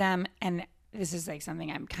 One of them, and this is like something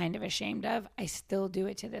I'm kind of ashamed of, I still do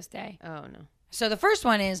it to this day. Oh no. So the first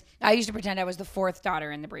one is I used to pretend I was the 4th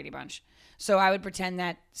daughter in the Brady Bunch. So I would pretend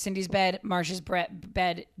that Cindy's bed, Marcia's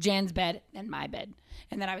bed, Jan's bed, and my bed.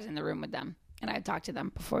 And then I was in the room with them. And I'd talk to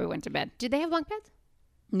them before we went to bed. Did they have bunk beds?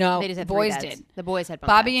 No, They just had boys 3 beds. did. The boys had bunk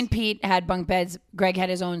Bobby beds. and Pete had bunk beds. Greg had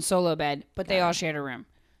his own solo bed, but they all shared a room.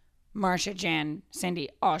 Marsha, Jan, Cindy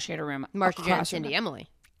all shared a room. Marsha, Jan, across from Cindy, them. Emily.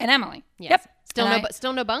 And Emily. Yes. Yep.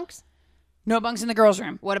 Still no bunks? No bunks in the girls'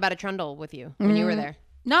 room. What about a trundle with you when you were there?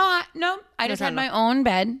 No, I just had trundle. my own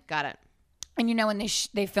bed. Got it. And you know, when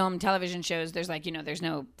they film television shows, there's like, there's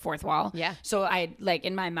no fourth wall. Yeah. So I like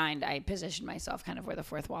in my mind, I positioned myself kind of where the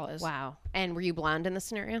fourth wall is. Wow. And were you blonde in this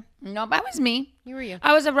scenario? No, that was me. You were you.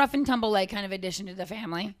 I was a rough and tumble like kind of addition to the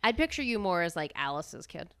family. I'd picture you more as like Alice's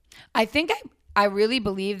kid. I think I really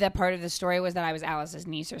believe that part of the story was that I was Alice's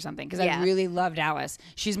niece or something because Yeah. I really loved Alice.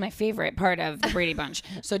 She's my favorite part of the Brady Bunch.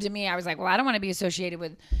 So to me, I was like, well, I don't want to be associated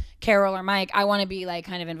with Carol or Mike. I want to be like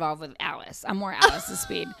kind of involved with Alice. I'm more Alice's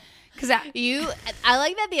speed. Because I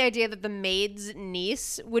like that the idea that the maid's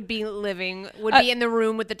niece would be in the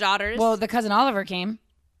room with the daughters. well, the cousin Oliver came.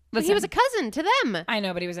 but he was a cousin to them. I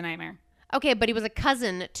know, but he was a nightmare. Okay, but he was a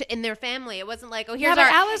cousin in their family. It wasn't like, oh, Yeah, but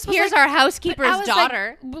Alice was here's like- our housekeeper's Alice,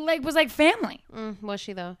 daughter. was like family. Was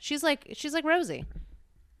she though? She's like Rosie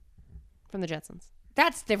from the Jetsons.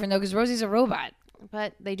 That's different though, because Rosie's a robot.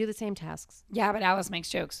 But they do the same tasks. Yeah, but Alice makes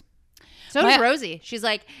jokes. So does My- Rosie. She's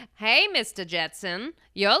like, hey, Mr. Jetson,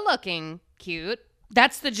 you're looking cute.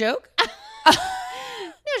 That's the joke. No,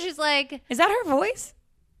 she's like, Is that her voice?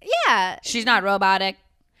 yeah. She's not robotic.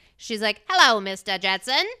 She's like, hello, Mr.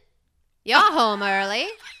 Jetson. You're home early.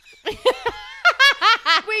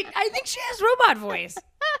 Wait, I think she has robot voice.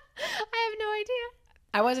 I have no idea.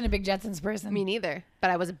 I wasn't a big Jetsons person. Me neither.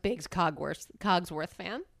 But I was a big Cogsworth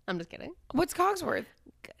fan. I'm just kidding. What's Cogsworth?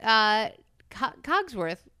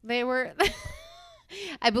 Cogsworth. They were,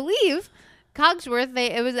 I believe, Cogsworth.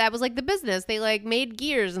 That was like the business. They like made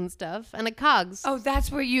gears and stuff, and like cogs. Oh, that's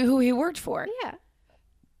who he worked for. yeah.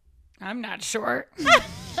 I'm not sure, I'm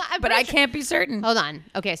but pretty I sure- can't be certain. Hold on.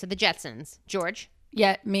 Okay, so the Jetsons. George,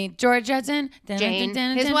 Yeah, meet George Jetson. Jane,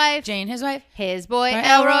 his wife. Jane, his wife. his boy Elroy.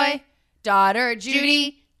 Elroy, Daughter Judy.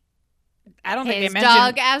 Judy, I don't think his they mentioned.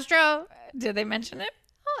 dog Astro. Did they mention it?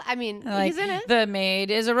 Oh, I mean, Like, he's in it. The maid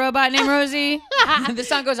is a robot named Rosie. The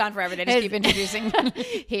song goes on forever. They just keep introducing.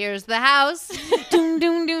 Here's the house. Doom,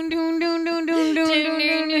 doom, doom, doom, doom, doom, doom,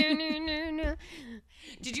 doom, doom.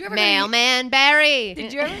 Did you ever go to- Mailman Barry.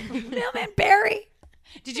 Did you ever Mailman Barry?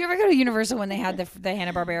 Did you ever go to Universal when they had the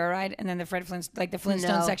Hanna-Barbera ride and then the Fred Flintstone, like the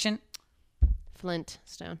Flintstone No. section?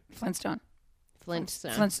 Flintstone. Flintstone.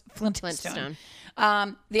 Flintstone.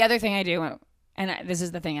 The other thing I do, and this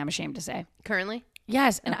is the thing I'm ashamed to say. Currently?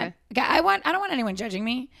 Yes, and Okay. I don't want anyone judging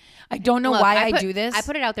me. I don't know Look, why I put- do this. I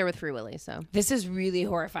put it out there with Free Willy, so This is really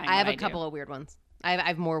horrifying. I have what a do. couple of weird ones. I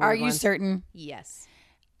have more weird Are you ones. certain? Yes.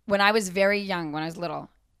 When I was very young, when I was little,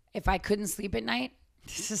 if I couldn't sleep at night,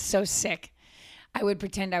 this is so sick, I would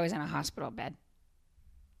pretend I was in a hospital bed.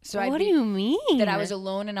 So What do you mean? that I was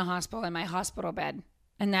alone in a hospital in my hospital bed,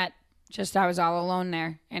 and that just I was all alone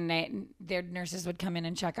there, and their nurses would come in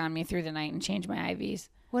and check on me through the night and change my IVs.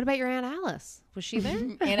 What about your Aunt Alice? Was she there?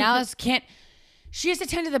 And Alice can't. She has to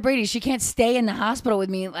tend to the Brady. She can't stay in the hospital with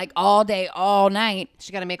me like all day, all night.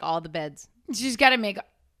 She got to make all the beds. She's got to make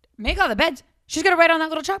all the beds. She's got to write on that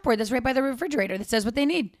little chalkboard that's right by the refrigerator that says what they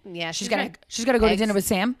need. Yeah, she's she's got right. to go to Eggs. dinner with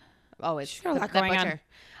Sam. Always. got a lot That going on. butcher.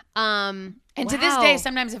 And to this day,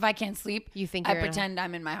 sometimes if I can't sleep, You think I you're in a- pretend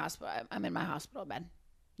I'm in my hospital. I'm in my hospital bed.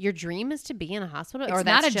 Your dream is to be in a hospital? It's or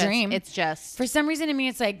not that's a just- dream. It's just... For some reason, to me,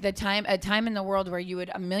 it's like a time in the world where you would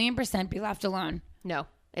 1,000,000% be left alone. No,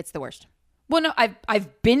 it's the worst. Well, no,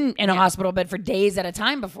 I've been in a hospital bed for days at a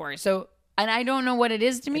time before. So, and I don't know what it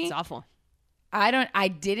is to me. It's awful. I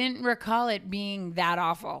didn't recall it being that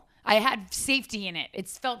awful. I had safety in it. It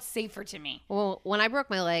felt safer to me. Well, when I broke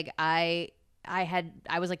my leg, I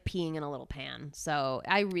was like peeing in a little pan. So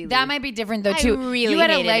I really... That might be different though I too. really You had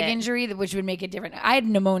a hated leg it. injury, which would make it different. I had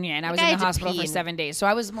pneumonia and I was Like, I in the had to hospital pee for and- 7 days. So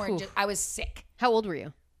I was more. Whew. I was sick. How old were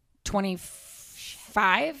you?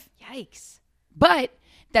 25. Yikes. But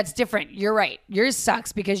that's different. You're right. Yours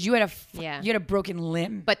sucks because you had Yeah. you had a broken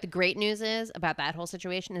limb. But the great news is about that whole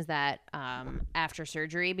situation is that after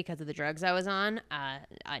surgery, because of the drugs I was on,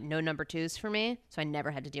 no number twos for me. So I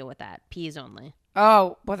never had to deal with that. Peas only.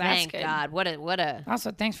 Oh, well, that's Thank good. God. What a...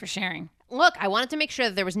 Also, thanks for sharing. Look, I wanted to make sure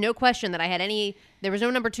that there was no question that I had there was no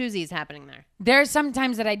number twosies happening there. There's some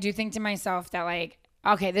times that I do think to myself that like,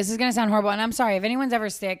 okay, this is gonna sound horrible, and I'm sorry if anyone's ever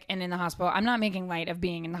sick and in the hospital. I'm not making light of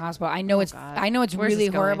being in the hospital. I know it's God. I know it's Where's really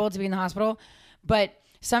this going? horrible to be in the hospital, but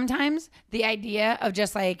sometimes the idea of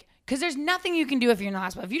just like Because there's nothing you can do if you're in the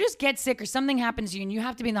hospital. If you just get sick or something happens to you and you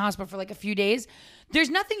have to be in the hospital for like a few days, there's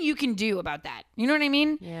nothing you can do about that. You know what I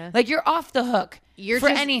mean? Yeah. Like you're off the hook for just,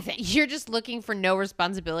 anything. You're just looking for no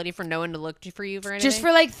responsibility for no one to look for you for anything. Just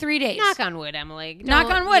for like 3 days. Knock on wood, Emily. Knock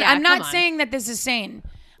on wood. Yeah, I'm not come on. saying that this is sane.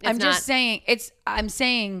 I'm not. just saying I'm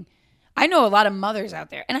saying I know a lot of mothers out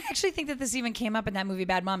there. And I actually think that this even came up in that movie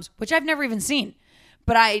Bad Moms, which I've never even seen.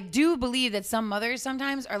 But I do believe that some mothers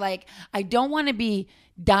sometimes are like, I don't want to be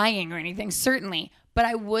dying or anything, certainly. But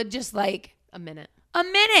I would just like A minute.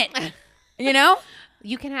 You know?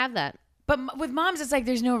 You can have that. But with moms, it's like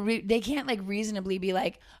there's no they can't like reasonably be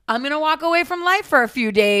like, I'm gonna walk away from life for a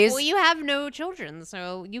few days. Well, you have no children,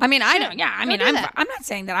 so you. I mean, I should. don't. Yeah, I Go mean, do I'm that. not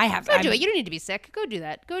saying that I have. Go do it. You don't need to be sick. Go do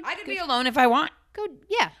that. Go. I could be alone if I want. Go.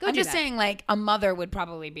 Yeah. Go. I'm do just that. saying, like a mother would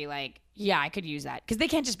probably be like, yeah, I could use that because they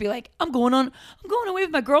can't just be like, I'm going away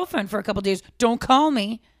with my girlfriend for a couple days. Don't call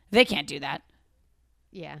me. They can't do that.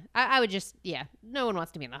 Yeah, I would just. Yeah, no one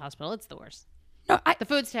wants to be in the hospital. It's the worst. No, The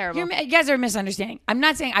food's terrible. you guys are misunderstanding. I'm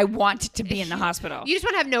not saying I want to be in the hospital. You just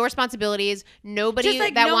want to have no responsibilities. Nobody Just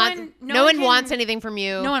like that no wants. one- No, no one one wants can- anything from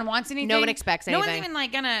you. No one wants anything. No one expects No anything. one's even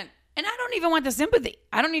like gonna. And I don't even want the sympathy.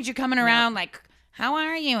 I don't need you coming around like, how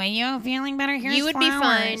are you? Are you feeling better? Here's You would be flowers.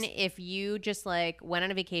 fine if you just like went on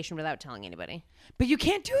a vacation without telling anybody. But you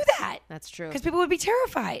can't do that That's true. because people would be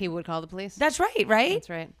terrified. He would call the police. That's right, right? That's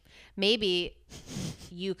right. Maybe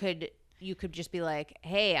you could just be like,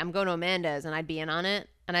 hey, I'm going to Amanda's, and I'd be in on it,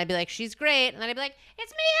 and I'd be like, she's great, and then I'd be like,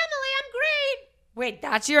 it's me, Emily, I'm great. Wait,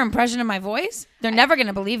 that's your impression of my voice? They're never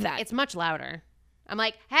gonna believe that. It's much louder. I'm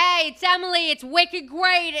like, hey, it's Emily, it's wicked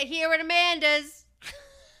great here at Amanda's.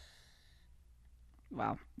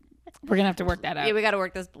 Well, we're gonna have to work that out. Yeah, we got to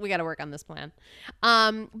work this. We got to work on this plan.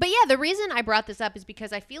 But yeah, the reason I brought this up is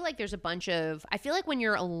because I feel like there's a bunch of. I feel like when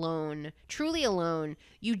you're alone, truly alone,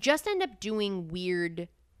 you just end up doing weird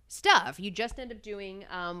stuff. You just end up doing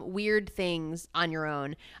weird things on your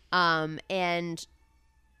own. And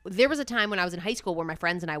there was a time when I was in high school where my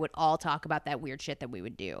friends and I would all talk about that weird shit that we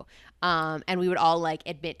would do. And we would all like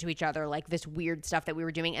admit to each other like this weird stuff that we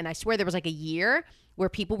were doing. And I swear there was like a year where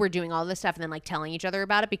people were doing all this stuff and then like telling each other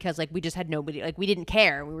about it because like we just had nobody, like we didn't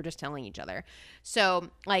care. We were just telling each other. So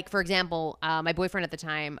like, for example, my boyfriend at the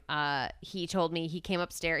time, he told me he came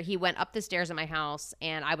upstairs, he went up the stairs at my house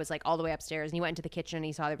and I was like all the way upstairs and he went into the kitchen and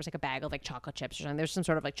he saw there was like a bag of like chocolate chips or something. There's some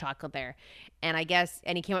sort of like chocolate there. And I guess,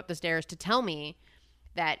 and he came up the stairs to tell me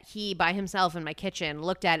that he by himself in my kitchen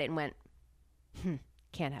looked at it and went,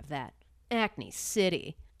 can't have that. Acne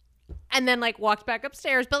City. And then like walked back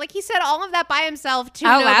upstairs. But like he said all of that by himself to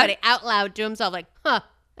nobody. Out loud to himself like,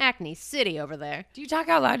 Acne City over there. Do you talk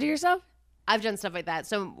out loud to yourself? I've done stuff like that.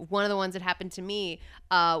 So one of the ones that happened to me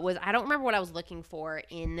was, I don't remember what I was looking for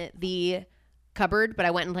in the cupboard, but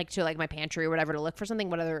I went and like to like my pantry or whatever to look for something,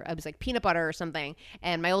 whatever. I was like peanut butter or something.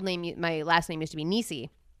 And my last name used to be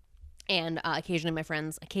Nisi. And occasionally my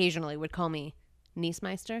friends would call me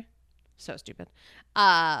Niesmeister. So stupid.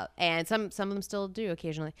 And some of them still do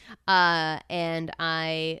occasionally. And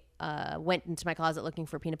I went into my closet looking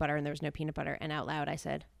for peanut butter and there was no peanut butter. And out loud I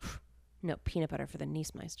said, no peanut butter for the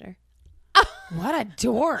Niesmeister. What a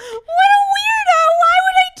dork. What a weirdo. Why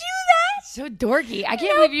would I do that? So dorky. I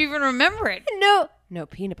can't believe you even remember it. No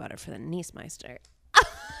peanut butter for the Niesmeister.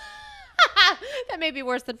 That may be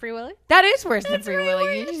worse than Free Willy. That is worse than That's Free way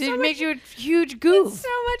Willy. worse. It So makes you a huge goof. So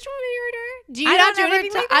much weirder. Do you I not don't do ever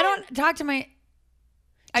anything like that? I don't talk to my.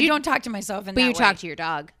 I don't talk to myself in But that you way. talk to your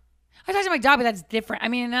dog. I talk to my dog, but that's different. I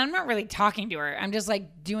mean, I'm not really talking to her. I'm just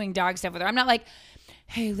like doing dog stuff with her. I'm not like,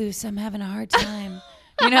 hey, Luce, I'm having a hard time.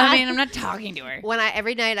 You know what I mean? I'm not talking to her. When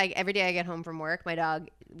every day I get home from work, my dog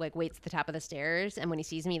like waits at the top of the stairs, and when he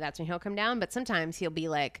sees me, that's when he'll come down. But sometimes he'll be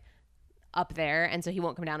like up there, and so he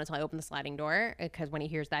won't come down until I open the sliding door, because when he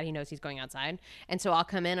hears that, he knows he's going outside. And so I'll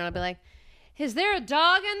come in and I'll be like, is there a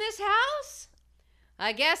dog in this house?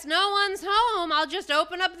 I guess no one's home. I'll just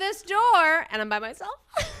open up this door, and I'm by myself.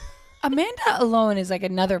 Amanda alone is like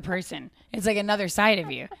another person. It's like another side of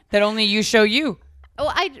you that only you show you. Oh,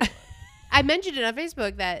 I mentioned it on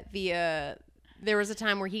Facebook that there was a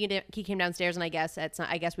time where he came downstairs, and I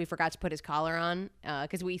guess we forgot to put his collar on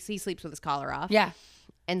because he sleeps with his collar off. Yeah.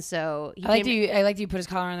 And so I like you put his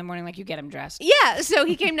collar on in the morning like you get him dressed. Yeah, so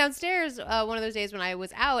he came downstairs one of those days when I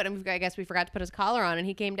was out, and I guess we forgot to put his collar on, and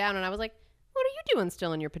he came down, and I was like, what are you doing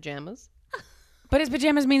still in your pajamas? But his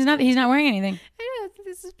pajamas means nothing. He's not wearing anything. I know,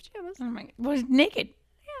 this is pajamas. Oh my! Well, he's naked.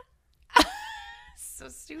 Yeah. So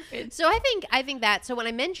stupid. So I think that, so when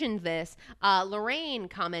I mentioned this, Lorraine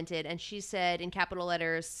commented, and she said in capital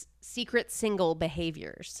letters, secret single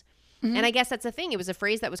behaviors. And I guess that's the thing. It was a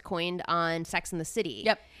phrase that was coined on Sex and the City.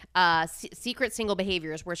 Yep. Secret single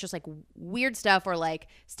behaviors, where it's just like weird stuff or like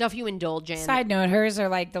stuff you indulge in. Side note, hers are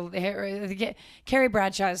like Carrie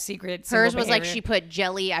Bradshaw's secret. Hers was like behavior. she put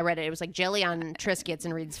jelly. I read it. It was like jelly on Triscuits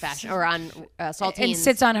and reads fashion, or on saltines. and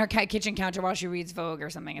sits on her kitchen counter while she reads Vogue or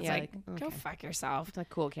something. It's Yeah, like, like, go okay. fuck yourself. It's like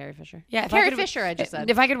cool, Carrie Fisher. Yeah, if Carrie I could- Fisher. I just said.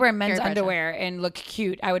 If I could wear men's Carrie Bradshaw. underwear and look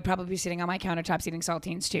cute, I would probably be sitting on my countertops eating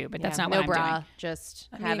saltines too. But that's Yeah, not no what I'm bra, doing. just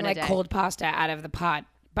I'm having eating like a day. cold pasta out of the pot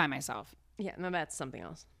by myself. Yeah, no, that's something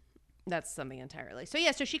else. That's something entirely. So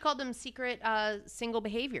yeah, so she called them secret single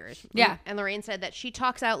behaviors. Yeah. And Lorraine said that she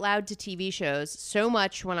talks out loud to TV shows so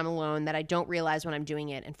much when I'm alone that I don't realize when I'm doing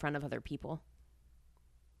it in front of other people.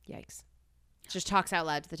 Yikes. Just talks out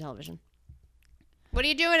loud to the television. What are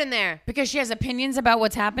you doing in there? Because she has opinions about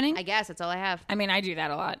what's happening. I guess that's all I have. I mean, I do that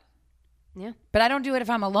a lot. Yeah. But I don't do it if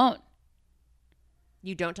I'm alone.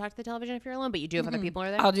 You don't talk to the television if you're alone, but you do if other people are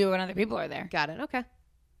there? I'll do it when other people are there. Got it. Okay.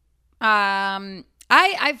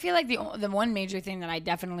 I feel like the one major thing that I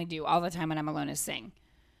definitely do all the time when I'm alone is sing.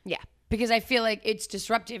 Yeah. Because I feel like it's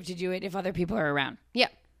disruptive to do it if other people are around. Yeah.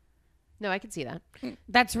 No, I can see that.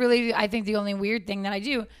 That's really, I think, the only weird thing that I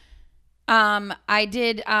do. I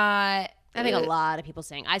did. I think a lot of people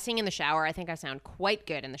sing. I sing in the shower. I think I sound quite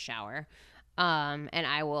good in the shower. And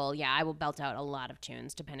I will belt out a lot of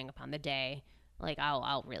tunes depending upon the day. Like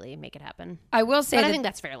I'll really make it happen. I will say But that I think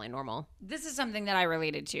that's fairly normal. this is something that I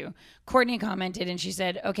related to. Courtney commented and she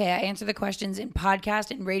said, okay, I answer the questions in podcast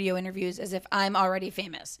and radio interviews as if I'm already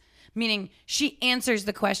famous. Meaning she answers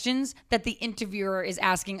the questions that the interviewer is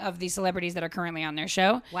asking of the celebrities that are currently on their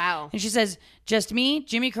show. Wow. And she says, just me,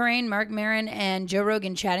 Jimmy Carrane, Mark Maron, and Joe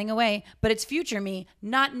Rogan chatting away, but it's future me,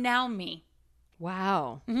 not now me.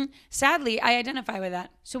 Wow. Sadly, I identify with that.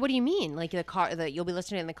 So what do you mean? Like you'll be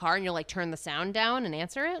listening in the car and you'll like turn the sound down and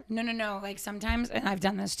answer it? No. Like sometimes, and I've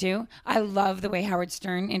done this too, I love the way Howard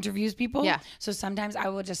Stern interviews people. Yeah. So sometimes I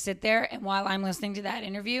will just sit there and while I'm listening to that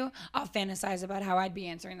interview, I'll fantasize about how I'd be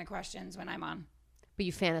answering the questions when I'm on. But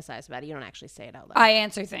you fantasize about it. You don't actually say it out loud. I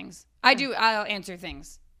answer things. I'll answer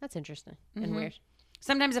things. That's interesting and weird.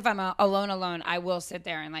 Sometimes if I'm alone, I will sit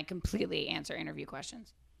there and like completely answer interview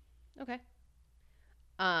questions. Okay.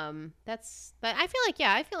 But I feel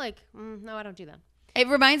like no, I don't do that. It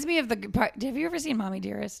reminds me of the part. Have you ever seen Mommy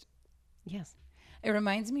Dearest? Yes. It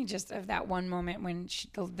reminds me just of that one moment when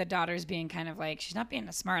the daughter's being kind of like, she's not being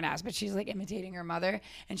a smart ass, but she's like imitating her mother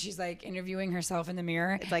and she's like interviewing herself in the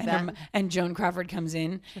mirror. It's like and that. And Joan Crawford comes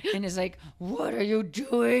in and is like, what are you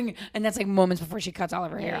doing? And that's like moments before she cuts all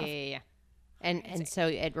of her hair off. Yeah. And so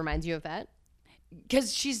it reminds you of that?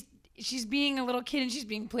 Because she's being a little kid and she's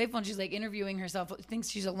being playful and she's like interviewing herself, thinks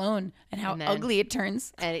she's alone and how And then- ugly it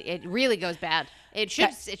turns. And it really goes bad. It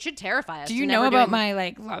should terrify us. Do you to know never about doing- my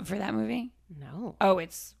like love for that movie? No. Oh,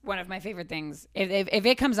 it's one of my favorite things. If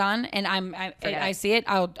it comes on and I see it,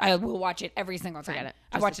 I will watch it every single time. Forget it.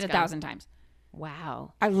 I've Just watched it it's 1,000 times.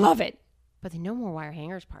 Wow. I love it. But the no more wire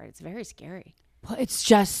hangers part, it's very scary. Well, it's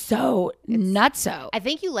just so nutso. I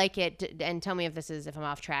think you like it, and tell me if I'm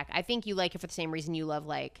off track. I think you like it for the same reason you love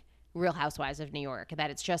like Real Housewives of New York, that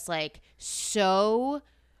it's just like so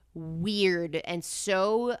weird and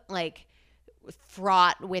so like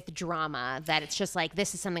fraught with drama that it's just like,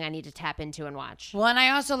 this is something I need to tap into and watch. Well, and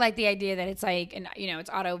I also like the idea that it's like, and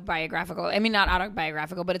it's autobiographical. I mean, not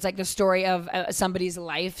autobiographical, but it's like the story of somebody's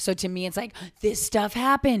life. So to me, it's like, this stuff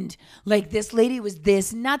happened. Like this lady was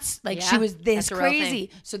this nuts. Like she Yeah, was this that's a real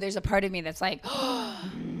crazy. So there's a part of me that's like,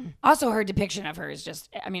 also her depiction of her is just,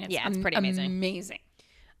 I mean, Yeah, it's pretty amazing. Amazing.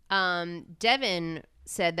 Devin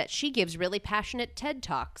said that she gives really passionate TED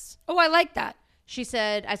Talks. Oh, I like that. She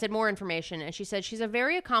said, I said more information, and she said she's a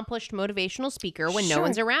very accomplished motivational speaker when no Sure.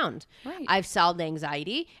 one's around. Right. I've solved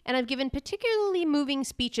anxiety, and I've given particularly moving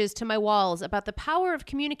speeches to my walls about the power of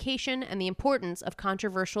communication and the importance of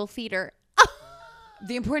controversial theater.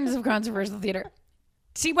 The importance of controversial theater.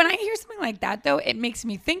 See, when I hear something like that, though, it makes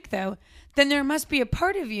me think, though, then there must be a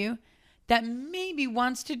part of you that maybe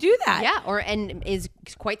wants to do that. Yeah, and is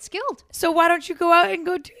quite skilled. So why don't you go out and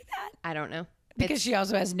go do that? I don't know. Because she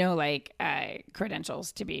also has no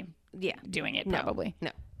credentials to be doing it, No. probably. No.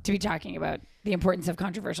 To be talking about the importance of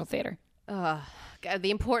controversial theater. God, the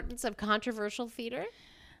importance of controversial theater?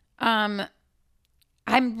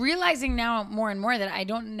 I'm realizing now more and more that I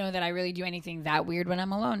don't know that I really do anything that weird when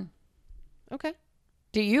I'm alone. Okay.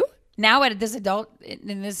 Do you? Now at this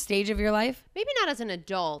in this stage of your life? Maybe not as an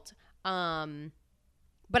adult,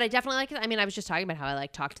 but I definitely like it. I mean, I was just talking about how I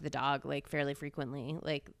like talk to the dog like fairly frequently.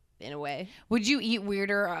 Like in a way. Would you eat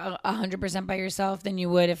weirder 100% by yourself than you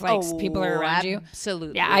would if like people are around you?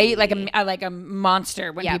 Absolutely. Yeah, I eat like a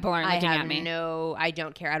monster when people aren't looking at me. No, I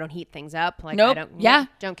don't care. I don't heat things up. Like, Nope.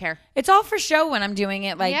 don't care. It's all for show when I'm doing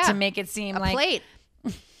it, like to make it seem like plate.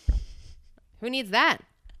 Who needs that?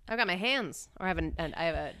 I've got my hands, or I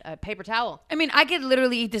have a paper towel. I mean, I could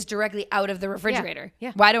literally eat this directly out of the refrigerator.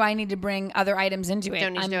 Yeah. Why do I need to bring other items into it?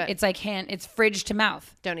 Don't need to do it. It's like it's fridge to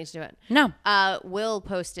mouth. Don't need to do it. No. Will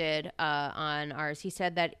posted on ours. He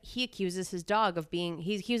said that he accuses his dogs of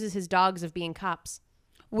being cops.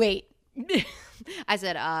 Wait. I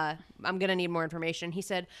said, I'm going to need more information. He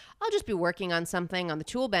said, I'll just be working on something on the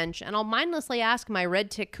tool bench, and I'll mindlessly ask my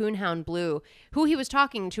red tick coonhound Blue who he was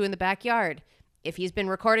talking to in the backyard, if he's been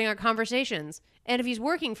recording our conversations, and if he's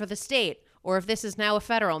working for the state, or if this is now a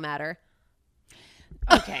federal matter.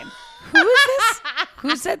 Okay. Who is this?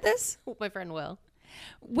 Who said this? My friend Will.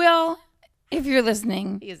 Will, if you're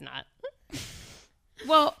listening. He is not.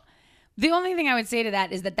 Well, the only thing I would say to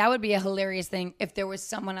that is that would be a hilarious thing if there was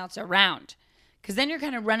someone else around. Because then you're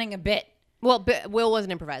kind of running a bit. Well, but Will was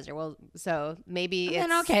an improviser. Well, so maybe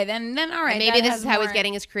then okay. Then all right. Maybe this is how he's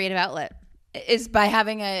getting his creative outlet. Is by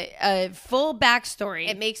having a full backstory.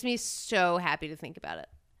 It makes me so happy to think about it.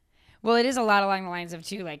 Well, it is a lot along the lines of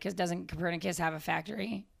too, like, because doesn't Copernicus have a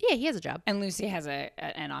factory? Yeah, he has a job, and Lucy has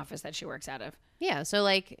an office that she works out of. Yeah, so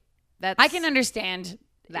like that's I can understand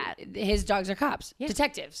that his dogs are cops,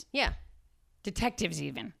 detectives. Yeah, detectives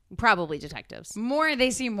even probably detectives.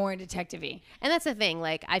 They seem more detective-y. And that's the thing.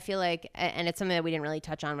 Like, I feel like, and it's something that we didn't really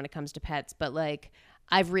touch on when it comes to pets, but like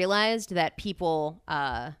I've realized that people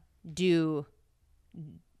do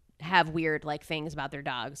have weird like things about their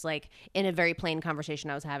dogs. Like in a very plain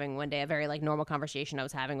conversation I was having one day, a very like normal conversation I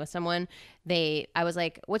was having with someone, I was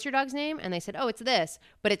like, what's your dog's name? And they said, oh, it's this,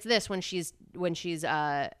 but it's this when she's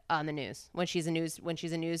on the news, when she's a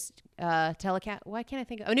news telecast. Why can't I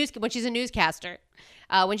think of when she's a newscaster,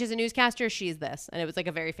 when she's a newscaster, she's this. And it was like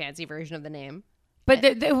a very fancy version of the name. But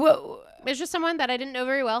it was just someone that I didn't know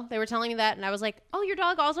very well. They were telling me that, and I was like, oh, your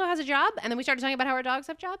dog also has a job? And then we started talking about how our dogs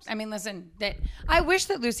have jobs. I mean, listen, I wish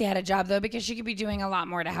that Lucy had a job, though, because she could be doing a lot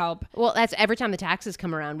more to help. Well, that's every time the taxes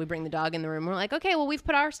come around, we bring the dog in the room. We're like, okay, well, we've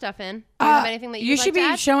put our stuff in. Do you have anything that you should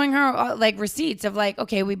like be showing her, like, receipts of, like,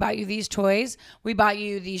 okay, we bought you these toys. We bought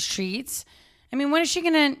you these treats. I mean, when is she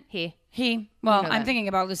going to... He. Well, I'm thinking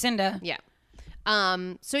about Lucinda. Yeah.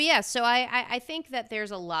 So I think that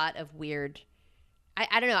there's a lot of weird...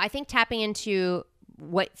 I don't know. I think tapping into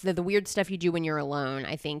what the weird stuff you do when you're alone,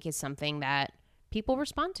 I think, is something that people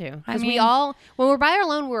respond to. Because we all, when we're by our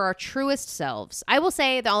alone, we're our truest selves. I will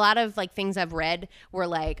say that a lot of like things I've read were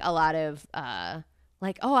like a lot of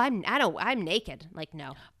like, oh, I'm naked. Like,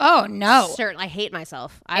 no. Oh no. I hate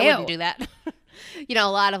myself. I wouldn't do that. You know,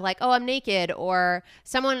 a lot of like, oh, I'm naked, or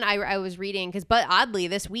someone I was reading, because but oddly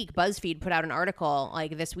this week BuzzFeed put out an article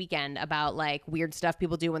like this weekend about like weird stuff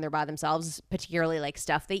people do when they're by themselves, particularly like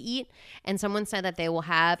stuff they eat. And someone said that they will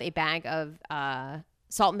have a bag of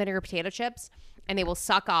salt and vinegar potato chips, and they will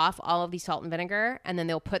suck off all of the salt and vinegar, and then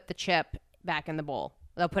they'll put the chip back in the bowl.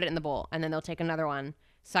 They'll put it in the bowl, and then they'll take another one,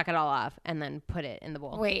 suck it all off, and then put it in the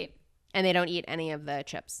bowl. Wait. And they don't eat any of the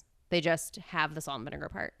chips. They just have the salt and vinegar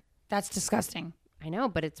part. That's disgusting. I know,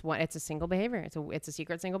 but it's a single behavior. It's a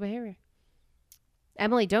secret single behavior.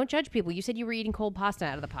 Emily, don't judge people. You said you were eating cold pasta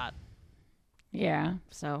out of the pot. Yeah.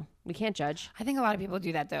 So we can't judge. I think a lot of people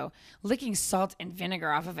do that, though. Licking salt and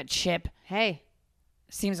vinegar off of a chip. Hey.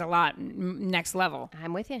 Seems a lot next level.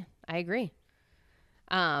 I'm with you. I agree.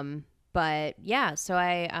 But yeah, so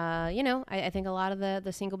I think a lot of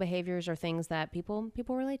the single behaviors are things that people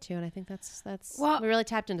relate to, and I think that's well, we really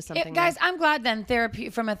tapped into something. Guys, I'm glad then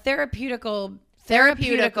from a therapeutical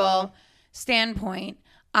standpoint,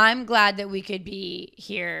 I'm glad that we could be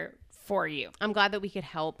here for you. I'm glad that we could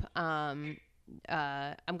help. I'm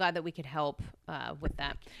glad that we could help with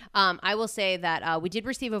that. I will say that we did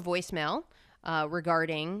receive a voicemail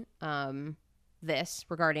regarding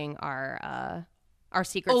regarding our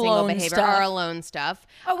secret single behavior, our alone stuff.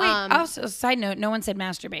 Oh, wait. Also, side note, no one said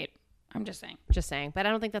masturbate. I'm just saying. But I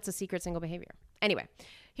don't think that's a secret single behavior. Anyway,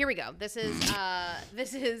 here we go. This is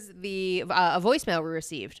the voicemail we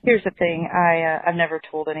received. Here's the thing. I've never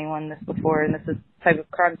told anyone this before, and this is the type of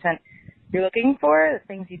content you're looking for, the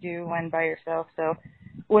things you do when by yourself. So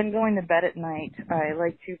when going to bed at night, I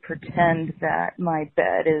like to pretend that my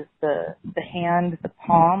bed is the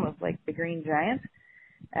palm of like the Green Giant.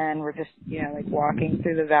 And we're just, like walking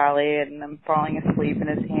through the valley, and I'm falling asleep in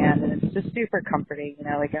his hand, and it's just super comforting,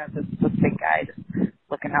 like I have this big guy just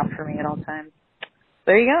looking out for me at all times.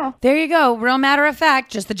 there you go. There you go. Real matter of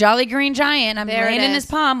fact, just the Jolly Green Giant. I'm There it laying in his is.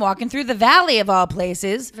 palm, walking through the valley of all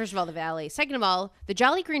places. First of all, the valley. Second of all, the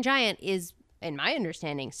Jolly Green Giant is, in my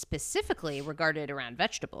understanding, specifically regarded around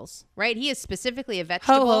vegetables, right? He is specifically a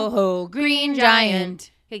vegetable. Ho, ho, ho, Green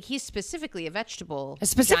Giant. Like, he's specifically a vegetable. A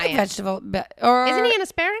specific giant. vegetable. Or Isn't he an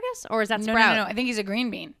asparagus, or is that no, sprout? no. I think he's a green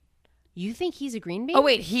bean. You think he's a green bean? Oh,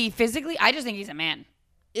 wait. He physically? I just think he's a man.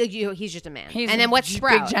 He's just a man. He's and a then what's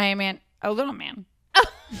sprout? Big giant man. A little man.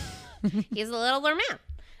 He's a littler man.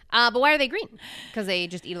 But why are they green? Because they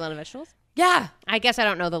just eat a lot of vegetables? Yeah. I guess I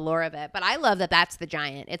don't know the lore of it, but I love that that's the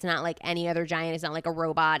giant. It's not like any other giant. It's not like a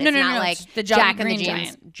robot. It's No, not like it's the Jolly Jack and the Green Jeans,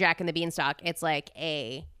 Giant. Jack and the Beanstalk. It's like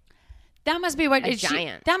a That must be what A is she-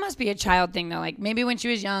 giant. that must be a child thing though. Like maybe when she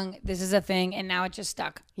was young, this is a thing, and now it just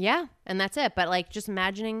stuck. yeah, and that's it. But like just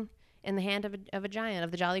imagining in the hand of a giant, of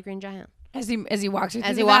the Jolly Green Giant, As he walks through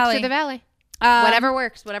as the he walks valley. through the valley. Um, Whatever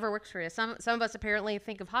works for you. Some of us apparently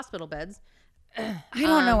think of hospital beds. I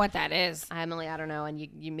don't know what that is. Emily, I don't know, and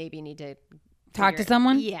you maybe need to Talk to figure-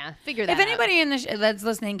 someone? Yeah, figure that If out. anybody in the that's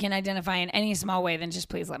listening can identify in any small way, then just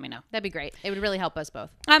please let me know. That'd be great. It would really help us both.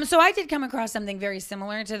 So I did come across something very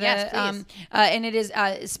similar to the, Yes, please. And it is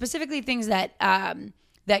specifically things that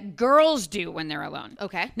that girls do when they're alone.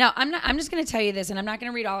 Okay. Now I'm just going to tell you this, and I'm not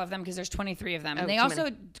going to read all of them because there's 23 of them, and they too also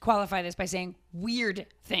many. qualify this by saying weird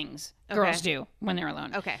things girls do when they're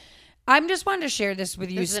alone. Okay. I'm just wanting to share this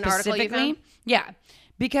with you This is an article you specifically. found? Yeah,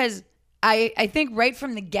 because I think right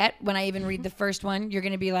from the get, when I even read the first one, you're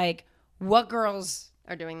going to be like, what girls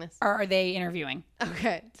Are doing this. are they interviewing?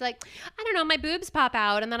 Okay. It's like, I don't know, my boobs pop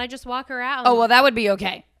out and then I just walk around. Oh, well, that would be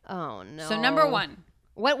okay. Oh no. So number one,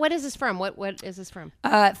 What is this from? What is this from?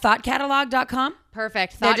 thoughtcatalog.com.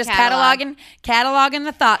 Perfect. They're Thought just catalog. cataloging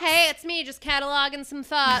the thoughts. Hey, it's me just cataloging some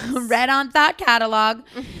thoughts. Read on Thought Catalog,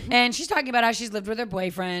 and she's talking about how she's lived with her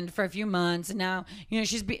boyfriend for a few months, and now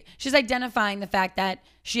she's identifying the fact that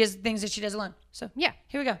she has things that she does alone. So Yeah.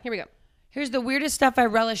 here we go. Here we go. Here's the weirdest stuff I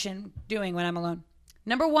relish in doing when I'm alone.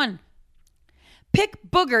 Number one, pick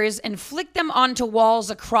boogers and flick them onto walls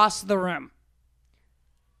across the room.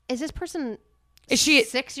 Is this person Is she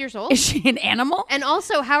 6 years old? is she an animal? And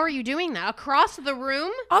also, how are you doing that? Across the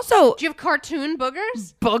room? Also, Do you have cartoon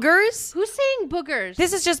boogers? boogers. Who's saying boogers?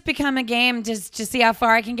 This has just become a game to see how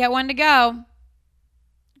far I can get one to go.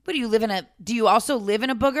 What do you live in a? Do you also live in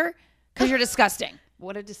a booger? Because you're disgusting.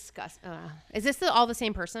 What a disgust. Is this all the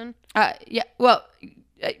same person? Yeah. Well,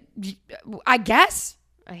 I guess.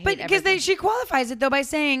 I hate But because everything. she qualifies it though by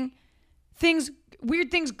saying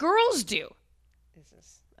weird things girls do.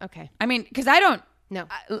 Okay. I mean, because I don't. No.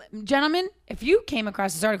 Gentlemen, if you came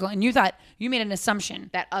across this article and you thought you made an assumption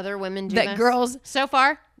That other women do that this? girls So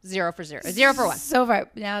far, 0 for 0. 0 for 1. so far.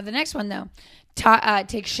 Now the next one though,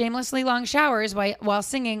 take shamelessly long showers while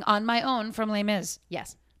singing "On My Own" from Les Mis.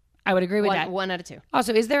 Yes. I would agree with that. 1 out of 2.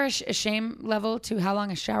 Also, is there a shame level to how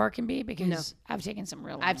long a shower can be? Because No. I've taken some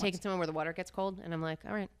real long I've ones. taken someone where the water gets cold, and I'm like,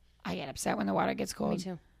 all right, I get upset when the water gets cold. me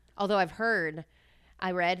too. Although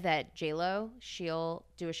I read that J-Lo, she'll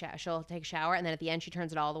do a shower, she'll take a shower, and then at the end she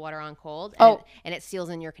turns all the water on cold, and, Oh. and it seals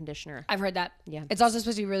in your conditioner. I've heard that. Yeah. It's also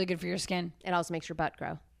supposed to be really good for your skin. It also makes your butt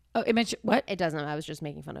grow. Oh, it mentioned what? It doesn't. I was just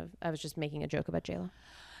making a joke about J-Lo.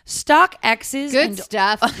 Stock X's Good and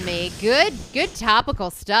stuff, me. Good topical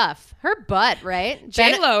stuff. Her butt, right?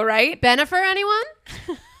 J-Lo, right? Benifer,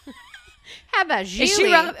 anyone? How about Julie?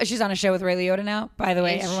 Is she she's on a show with Ray Liotta now. By the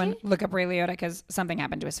way, Is everyone she? look up Ray Liotta because something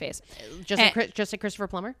happened to his face. Just Eh. a Christopher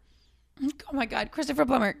Plummer? Oh my God, Christopher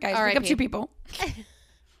Plummer. Guys, look up R.I.P. 2 people.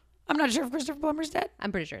 I'm not sure if Christopher Plummer's dead.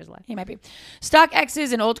 I'm pretty sure he's alive. He might be. Stalk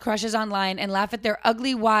exes and old crushes online and laugh at their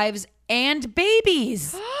ugly wives and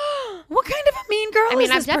babies. What kind of a mean girl I mean, is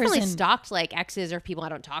I've this definitely person? stalked like exes or people I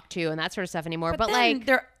don't talk to and that sort of stuff anymore. But then like,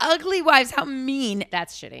 their ugly wives, how mean.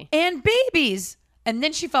 that's shitty. And babies. And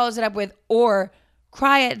then she follows it up with, or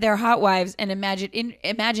cry at their hot wives and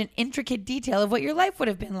imagine intricate detail of what your life would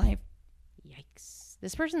have been like. Yikes!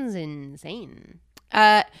 This person's insane.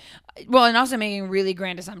 Well, and also making really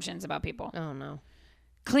grand assumptions about people. Oh no.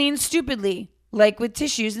 Clean stupidly, like with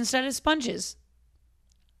tissues instead of sponges.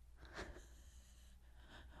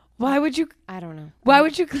 Why would you? I don't know. Why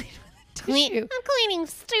would you clean with a Clean. tissue? I'm cleaning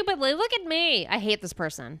stupidly. Look at me. I hate this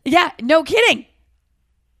person. Yeah, no kidding.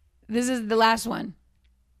 This is the last one.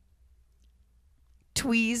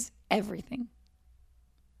 Tweeze everything.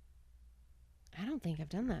 I don't think I've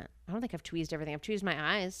done that. I don't think I've tweezed everything. I've tweezed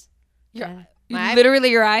my eyes. Your, My- literally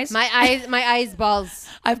your eyes. My eyes balls.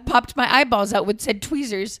 I've popped my eyeballs out with said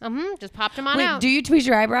tweezers. Just popped them on Wait, out. do you tweeze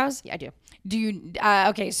your eyebrows? Yeah, I do. Do you?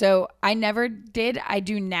 Okay, so I never did. I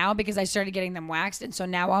do now because I started getting them waxed, and so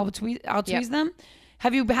now I'll tweeze them.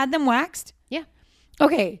 Have you had them waxed? Yeah.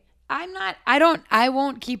 Okay. I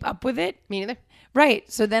won't keep up with it. Me neither. Right.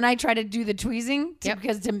 So then I try to do the tweezing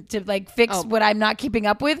because to like fix Oh. what I'm not keeping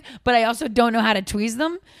up with, but I also don't know how to tweeze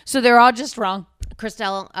them. So they're all just wrong.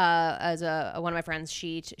 Christelle, as one of my friends,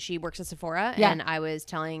 she works at Sephora, Yeah. and I was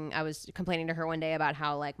complaining to her one day about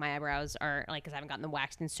how like my eyebrows are like, because I haven't gotten them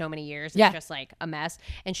waxed in so many years, it's Yeah. just like a mess.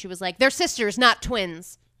 And she was like, "They're sisters, not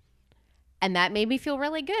twins," and that made me feel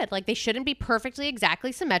really good. Like they shouldn't be perfectly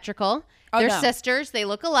exactly symmetrical. Oh, They're no. sisters, they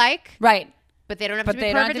look alike, Right. but they don't have But to be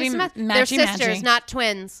they don't have to perfectly be symmetrical. They're sisters, matchy-matchy. not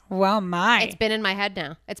twins. Well, my. It's been in my head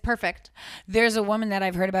now. It's perfect. There's a woman that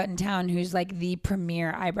I've heard about in town who's like the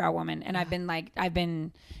premier eyebrow woman, and I've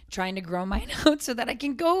been trying to grow mine out so that I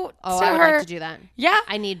can go Oh, to I would her. like to do that. Yeah.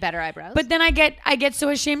 I need better eyebrows. But then I get so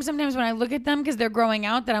ashamed sometimes when I look at them because they're growing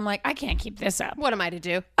out that I'm like, I can't keep this up. what am I to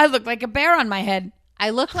do? I look like a bear on my head.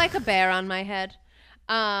 I look like a bear on my head.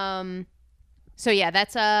 So yeah,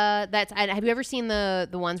 that's have you ever seen the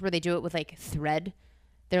ones where they do it with like thread?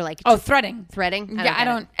 They're like Threading. threading. I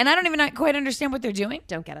don't even quite understand what they're doing.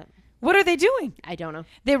 Don't get it. What are they doing? I don't know.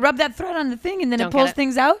 They rub that thread on the thing and then Don't it get pulls it.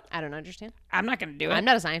 things out. I don't understand. I'm not gonna do it. I'm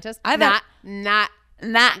not a scientist. Either. Not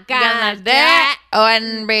gonna do it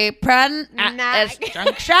and be present at Not- this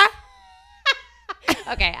juncture.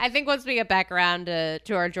 Okay, I think once we get back around to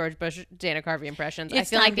our George Bush Dana Carvey impressions, I It's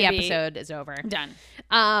feel like time the to be episode is over. Done.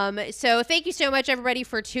 So thank you so much, everybody,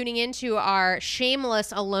 for tuning in to our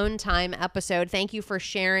shameless alone time episode. Thank you for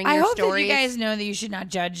sharing I your hope stories. that you guys know that you should not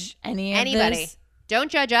judge anybody. This. Don't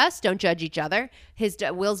judge us. Don't judge each other.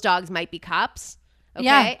 Will's dogs might be cops. Okay.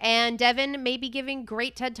 Yeah. And Devin may be giving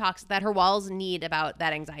great TED Talks that her walls need about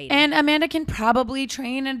that anxiety. And Amanda can probably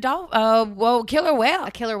train a killer whale.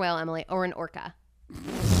 a killer whale, Emily, or an orca.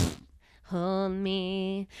 Hold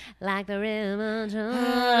me like the river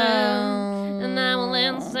Jordan, and I will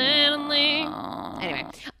instantly. Anyway,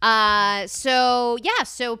 so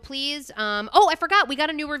please. I forgot we got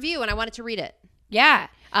a new review, and I wanted to read it. Yeah.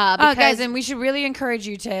 Because Guys, and we should really encourage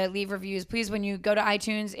you to leave reviews. Please, when you go to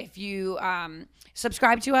iTunes, if you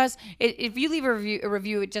subscribe to us, if you leave a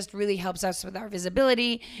review, it just really helps us with our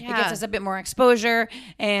visibility. Yeah. It gets us a bit more exposure.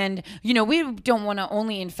 And, we don't want to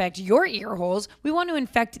only infect your ear holes. We want to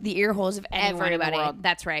infect the ear holes of everyone in the world.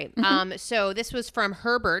 That's right. So this was from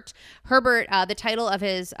Herbert. Herbert, the title of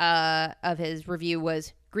his review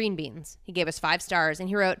was Green Beans. He gave us 5 stars, and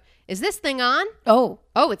he wrote, "Is this thing on? Oh,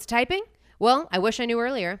 Oh, it's typing? Well, I wish I knew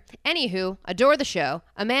earlier. Anywho, adore the show.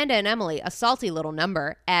 Amanda and Emily, a salty little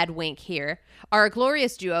number, add wink here, are a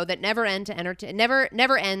glorious duo that never ends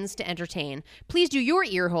to entertain. Please do your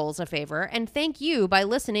ear holes a favor and thank you by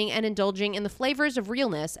listening and indulging in the flavors of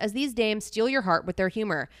realness as these dames steal your heart with their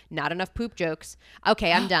humor. Not enough poop jokes.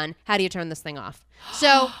 Okay, I'm done. How do you turn this thing off?"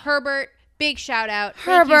 So, Herbert, big shout out.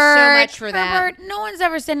 Thank you so much for that. Herbert, no one's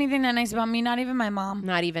ever said anything that nice about me, not even my mom.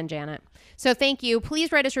 Not even Janet. So thank you.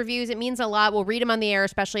 Please write us reviews. It means a lot. We'll read them on the air,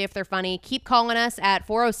 especially if they're funny. Keep calling us at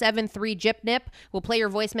 407-3-JIP-NIP. We'll play your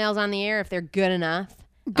voicemails on the air if they're good enough.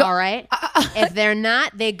 All right? If they're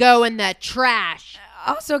not, they go in the trash.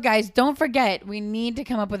 Also, guys, don't forget, we need to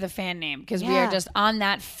come up with a fan name because we Yeah. are just on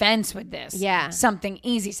that fence with this. Yeah. Something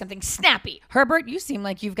easy, something snappy. Herbert, you seem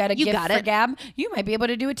like you've got a gift got for it. gab. You might be able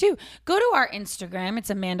to do it too. Go to our Instagram. It's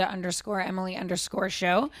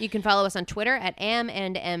Amanda_Emily_show. You can follow us on Twitter at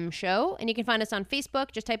Am&M Show. And you can find us on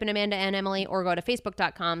Facebook. Just type in Amanda and Emily or go to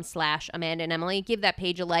facebook.com/Amanda and Emily. Give that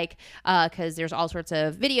page a like because there's all sorts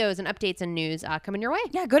of videos and updates and news coming your way.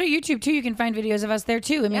 Yeah, go to YouTube too. You can find videos of us there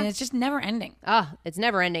too. I mean, Yeah. it's just never ending. It's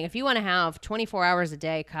never ending. If you want to have 24 hours a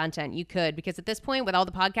day content, you could, because at this point, with all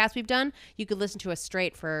the podcasts we've done, you could listen to us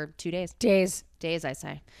straight for 2 days. Days, I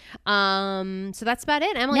say. So that's about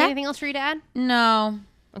it. Emily, Yeah. anything else for you to add? No.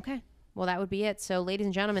 Okay. Well, that would be it. So, ladies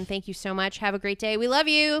and gentlemen, thank you so much. Have a great day. We love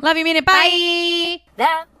you. Love you, mean it. Bye.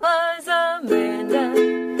 That was Amanda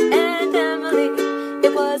and Emily.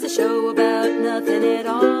 It was a show about nothing at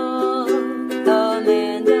all.